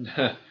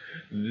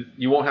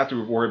 You won't have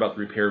to worry about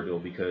the repair bill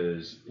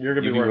because you're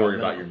going to be worried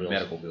about your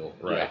medical bill.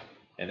 Right. Yeah.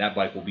 and that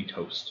bike will be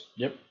toast.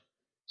 Yep.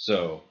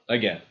 So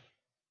again,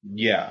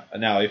 yeah.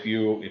 Now if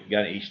you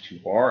got an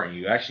H2R and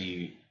you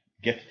actually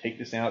get to take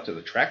this out to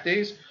the track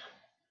days,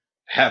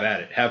 have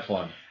at it, have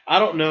fun. I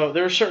don't know.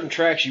 There are certain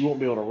tracks you won't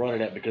be able to run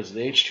it at because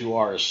the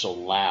H2R is so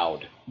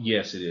loud.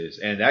 Yes, it is.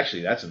 And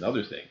actually, that's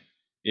another thing.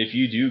 If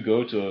you do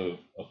go to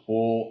a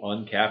full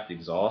uncapped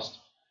exhaust,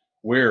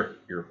 wear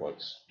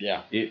earplugs.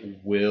 Yeah.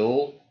 It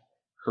will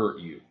hurt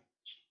you.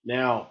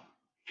 Now,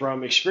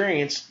 from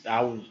experience,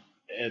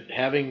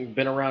 having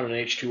been around an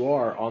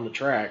H2R on the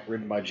track,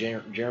 ridden by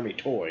Jeremy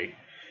Toy.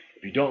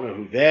 If you don't know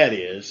who that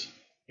is,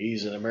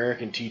 he's an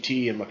American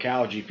TT and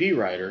Macau GP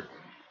rider.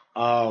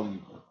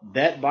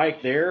 That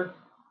bike there,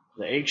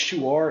 the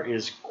H2R,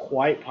 is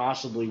quite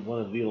possibly one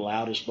of the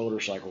loudest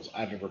motorcycles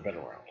I've ever been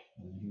around.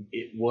 Mm-hmm.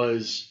 It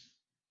was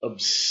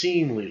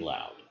obscenely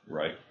loud.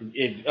 Right.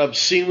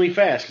 Obscenely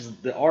fast because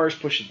the R is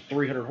pushing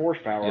 300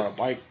 horsepower Yep. on a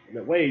bike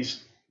that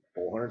weighs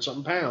 400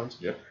 something pounds.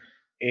 Yep.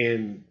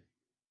 And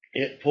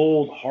it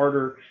pulled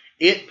harder.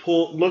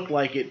 Looked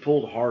like it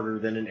pulled harder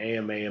than an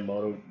AMA and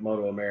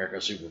Moto America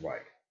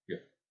Superbike.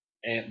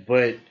 Yep.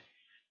 But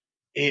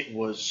it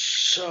was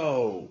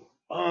so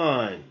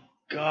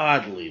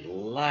ungodly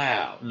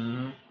loud.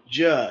 Mm-hmm.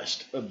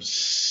 Just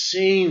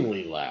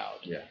obscenely loud.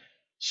 Yeah.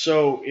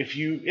 So if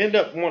you end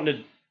up wanting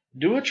to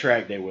do a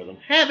track day with them,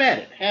 have at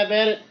it. Have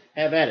at it.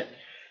 Have at it.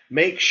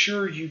 Make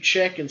sure you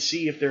check and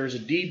see if there is a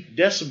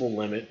decibel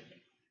limit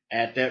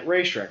at that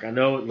racetrack. I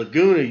know at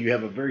Laguna you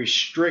have a very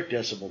strict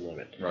decibel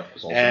limit. Right.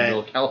 It's also in the middle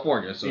of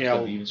California, so it's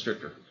going to be even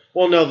stricter.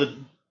 Well, no,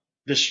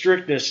 the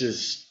strictness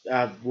is,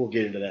 we'll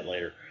get into that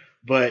later.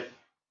 But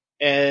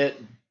at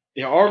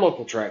our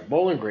local track,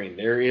 Bowling Green,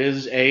 there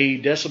is a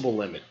decibel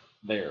limit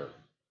there.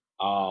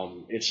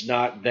 It's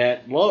not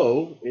that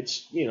low.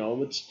 It's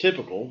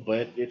typical,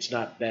 but it's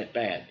not that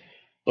bad.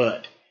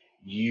 But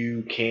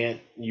you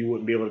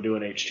wouldn't be able to do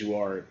an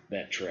H2R at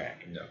that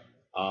track. No.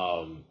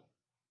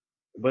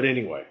 But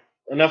anyway,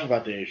 enough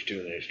about the H2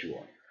 and the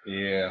H2R.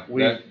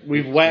 Yeah.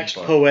 We've waxed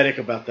poetic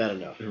about that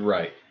enough.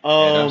 Right.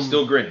 And I'm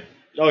still grinning.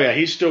 Oh yeah,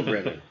 he's still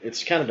grinning.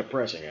 It's kind of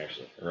depressing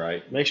actually.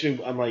 Right.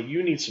 I'm like,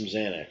 you need some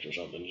Xanax or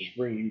something. Just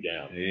bring you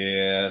down.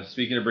 Yeah.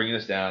 Speaking of bringing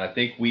us down, I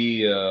think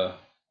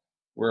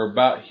we're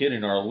about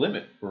hitting our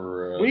limit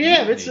for. Well,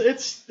 yeah,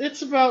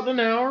 it's about an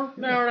hour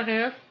and a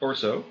half or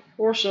so.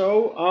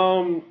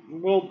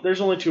 Well,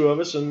 there's only two of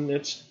us, and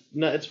it's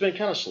been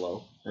kind of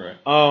slow. Right.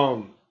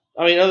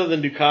 I mean, other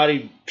than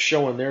Ducati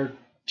showing their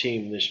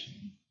team this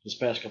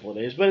past couple of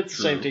days, but it's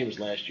the same team as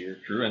last year.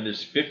 True, and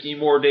there's 15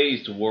 more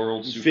days to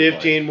World Superbike.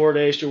 15 more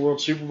days to World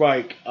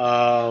Superbike.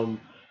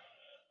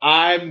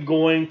 I'm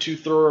going to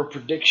throw a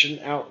prediction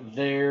out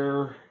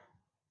there.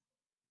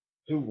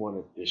 Who won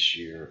it this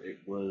year? It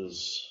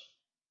was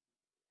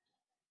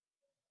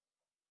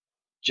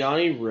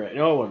Johnny Ray.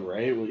 No, it wasn't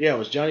Ray. It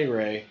was Johnny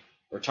Ray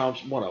or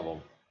Thompson, one of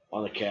them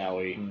on the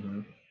Cowie.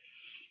 Mm-hmm.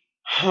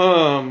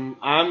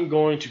 I'm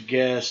going to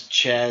guess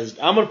Chaz.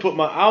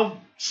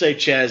 I'll say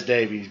Chaz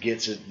Davies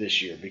gets it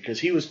this year because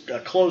he was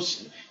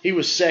close. He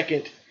was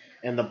second,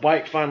 and the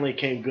bike finally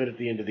came good at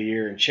the end of the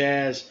year. And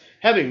Chaz,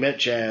 having met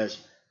Chaz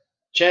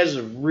is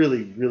a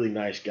really, really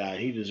nice guy.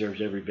 He deserves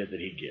every bit that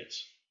he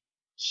gets.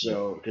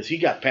 So, because he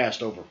got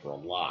passed over for a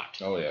lot.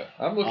 Oh yeah,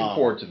 I'm looking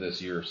forward to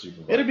this year's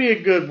Superbike. It'll be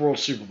a good World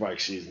Superbike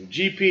season.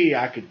 GP,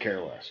 I could care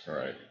less. All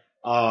right.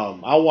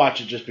 I'll watch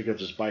it just because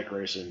it's bike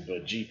racing,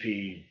 but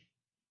GP,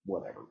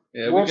 whatever.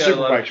 Yeah, World we got a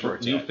lot Superbike's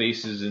of new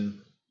faces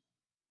in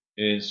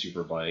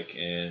Superbike,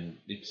 and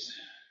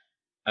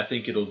I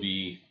think it'll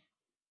be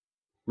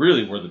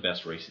really where the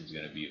best racing is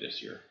going to be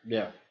this year.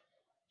 Yeah,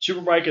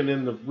 Superbike, and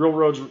then the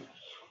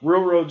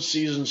Railroad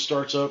season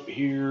starts up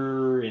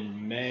here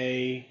in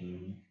May.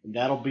 Mm-hmm.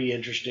 That'll be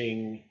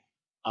interesting.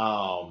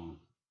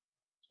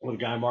 With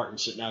Guy Martin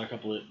sitting out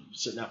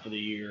for the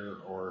year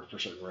or for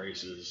certain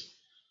races.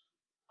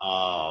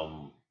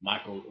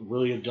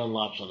 William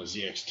Dunlop's on a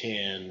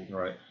ZX10.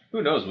 Right.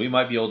 Who knows? We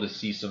might be able to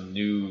see some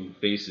new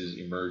faces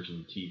emerge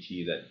in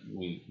TT that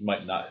we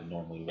might not have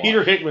normally watched.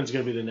 Peter Hickman's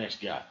going to be the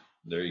next guy.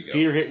 There you go.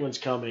 Peter Hickman's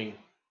coming.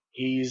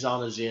 He's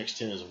on a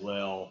ZX10 as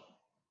well.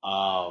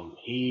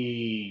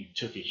 He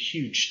took a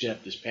huge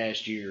step this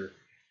past year.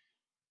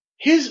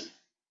 His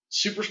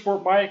Super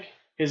Sport bike,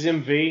 his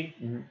MV,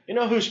 mm-hmm. You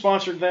know who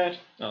sponsored that?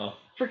 Oh.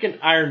 Freaking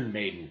Iron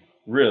Maiden.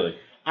 Really?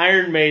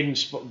 Iron Maiden,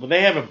 but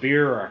they have a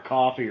beer or a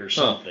coffee or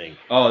something.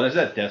 Oh, is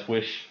that Death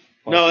Wish?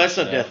 No, that's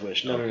not Death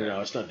Wish.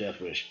 No, it's not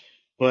Death Wish.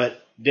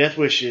 But Death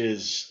Wish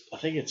is, I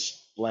think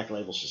it's Black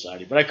Label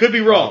Society, but I could be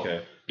wrong.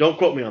 Okay. Don't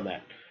quote me on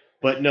that.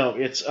 But no,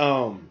 it's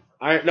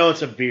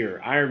it's a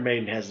beer. Iron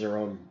Maiden has their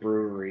own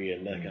brewery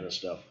and that kind of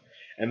stuff,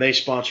 and they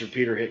sponsored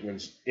Peter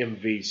Hickman's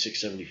MV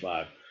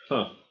 675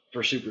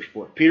 for Super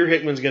Sport. Peter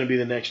Hickman's going to be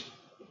the next.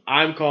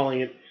 I'm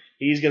calling it.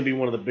 He's going to be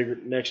one of the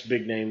next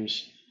big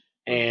names.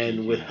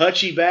 And with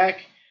Hutchie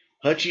back,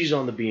 Hutchie's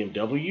on the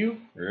BMW.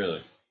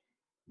 Really?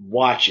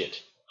 Watch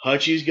it.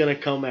 Hutchie's going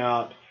to come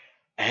out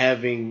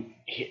having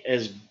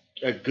as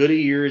a good a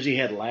year as he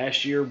had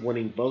last year,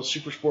 winning both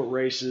Super Sport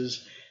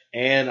races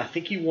and I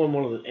think he won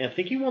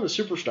the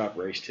Super Stock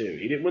race too.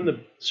 He didn't win the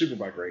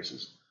Superbike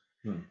races.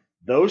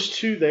 Those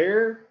two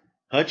there,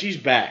 Hutchie's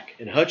back,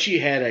 and Hutchie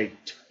had a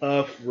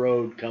tough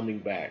road coming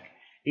back.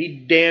 He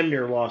damn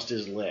near lost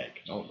his leg.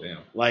 Oh, damn.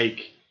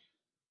 Like,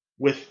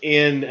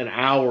 within an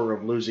hour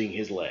of losing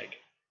his leg.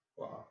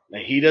 Wow. Now,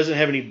 he doesn't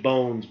have any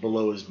bones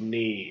below his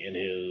knee in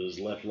his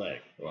left leg.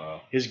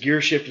 Wow. His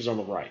gear shift is on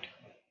the right.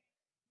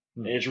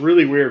 And it's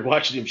really weird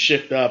watching him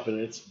shift up, and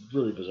it's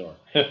really bizarre.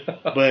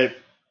 But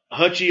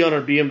Hutchie on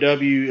a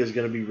BMW is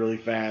going to be really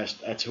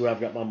fast. That's who I've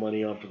got my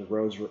money on for the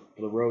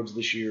roads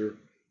this year.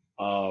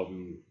 Yeah,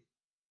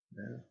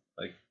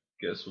 I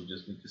guess we'll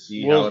just need to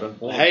see how it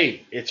unfolds.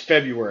 Hey, it's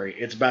February.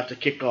 It's about to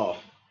kick off.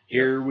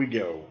 Here we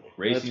go.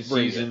 Racing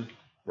season,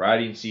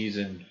 riding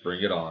season,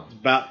 bring it on. It's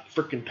about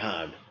freaking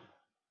time.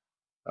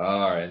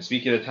 All right, and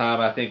speaking of time,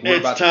 I think we're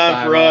about to sign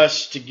sign for off.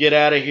 us to get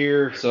out of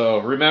here. So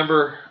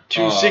remember,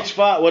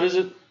 265. What is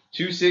it?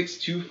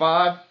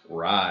 2625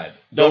 ride.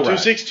 No, Go ride.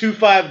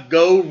 2625.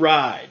 Go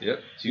ride. Yep.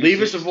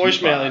 Leave us a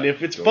voicemail, and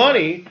if it's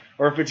funny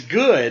or if it's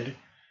good,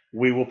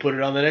 we will put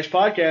it on the next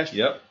podcast.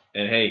 Yep.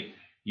 And hey,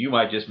 you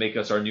might just make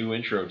us our new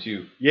intro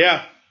too.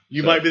 Yeah,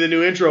 you might be the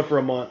new intro for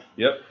a month.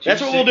 Yep.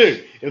 That's what we'll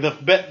do.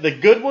 If the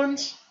good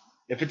ones,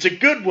 if it's a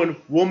good one,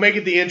 we'll make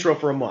it the intro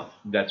for a month.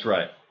 That's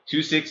right.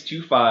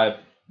 2625.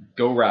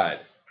 Go ride.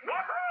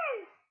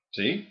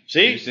 See?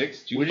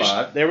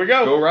 2625. There we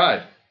go. Go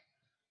ride.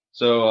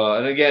 So,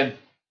 and again,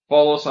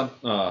 follow us on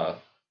all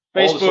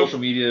the social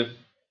media,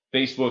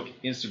 Facebook,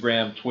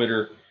 Instagram,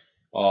 Twitter.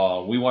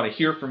 We want to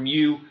hear from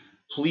you.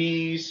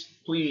 Please,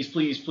 please,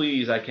 please,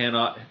 please, I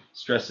cannot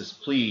stress this,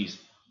 please,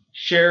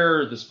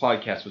 share this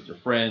podcast with your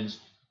friends.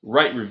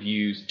 Write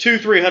reviews.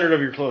 200-300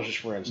 of your closest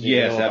friends.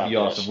 Yes, that'd be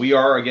awesome. We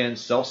are, again,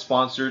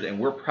 self-sponsored, and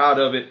we're proud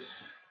of it,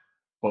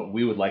 but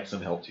we would like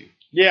some help, too.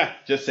 Yeah.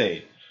 Just say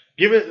it.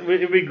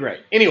 It'd be great.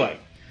 Anyway,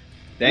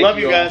 love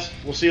you guys.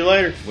 We'll see you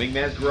later.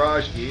 Wingman's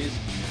Garage is...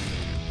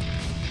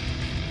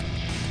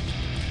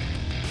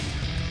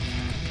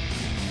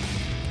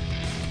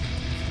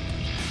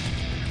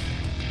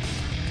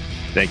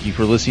 Thank you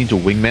for listening to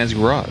Wingman's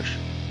Garage.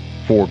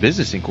 For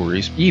business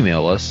inquiries,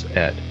 email us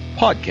at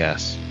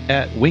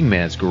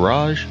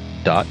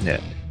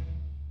podcasts@wingmansgarage.net.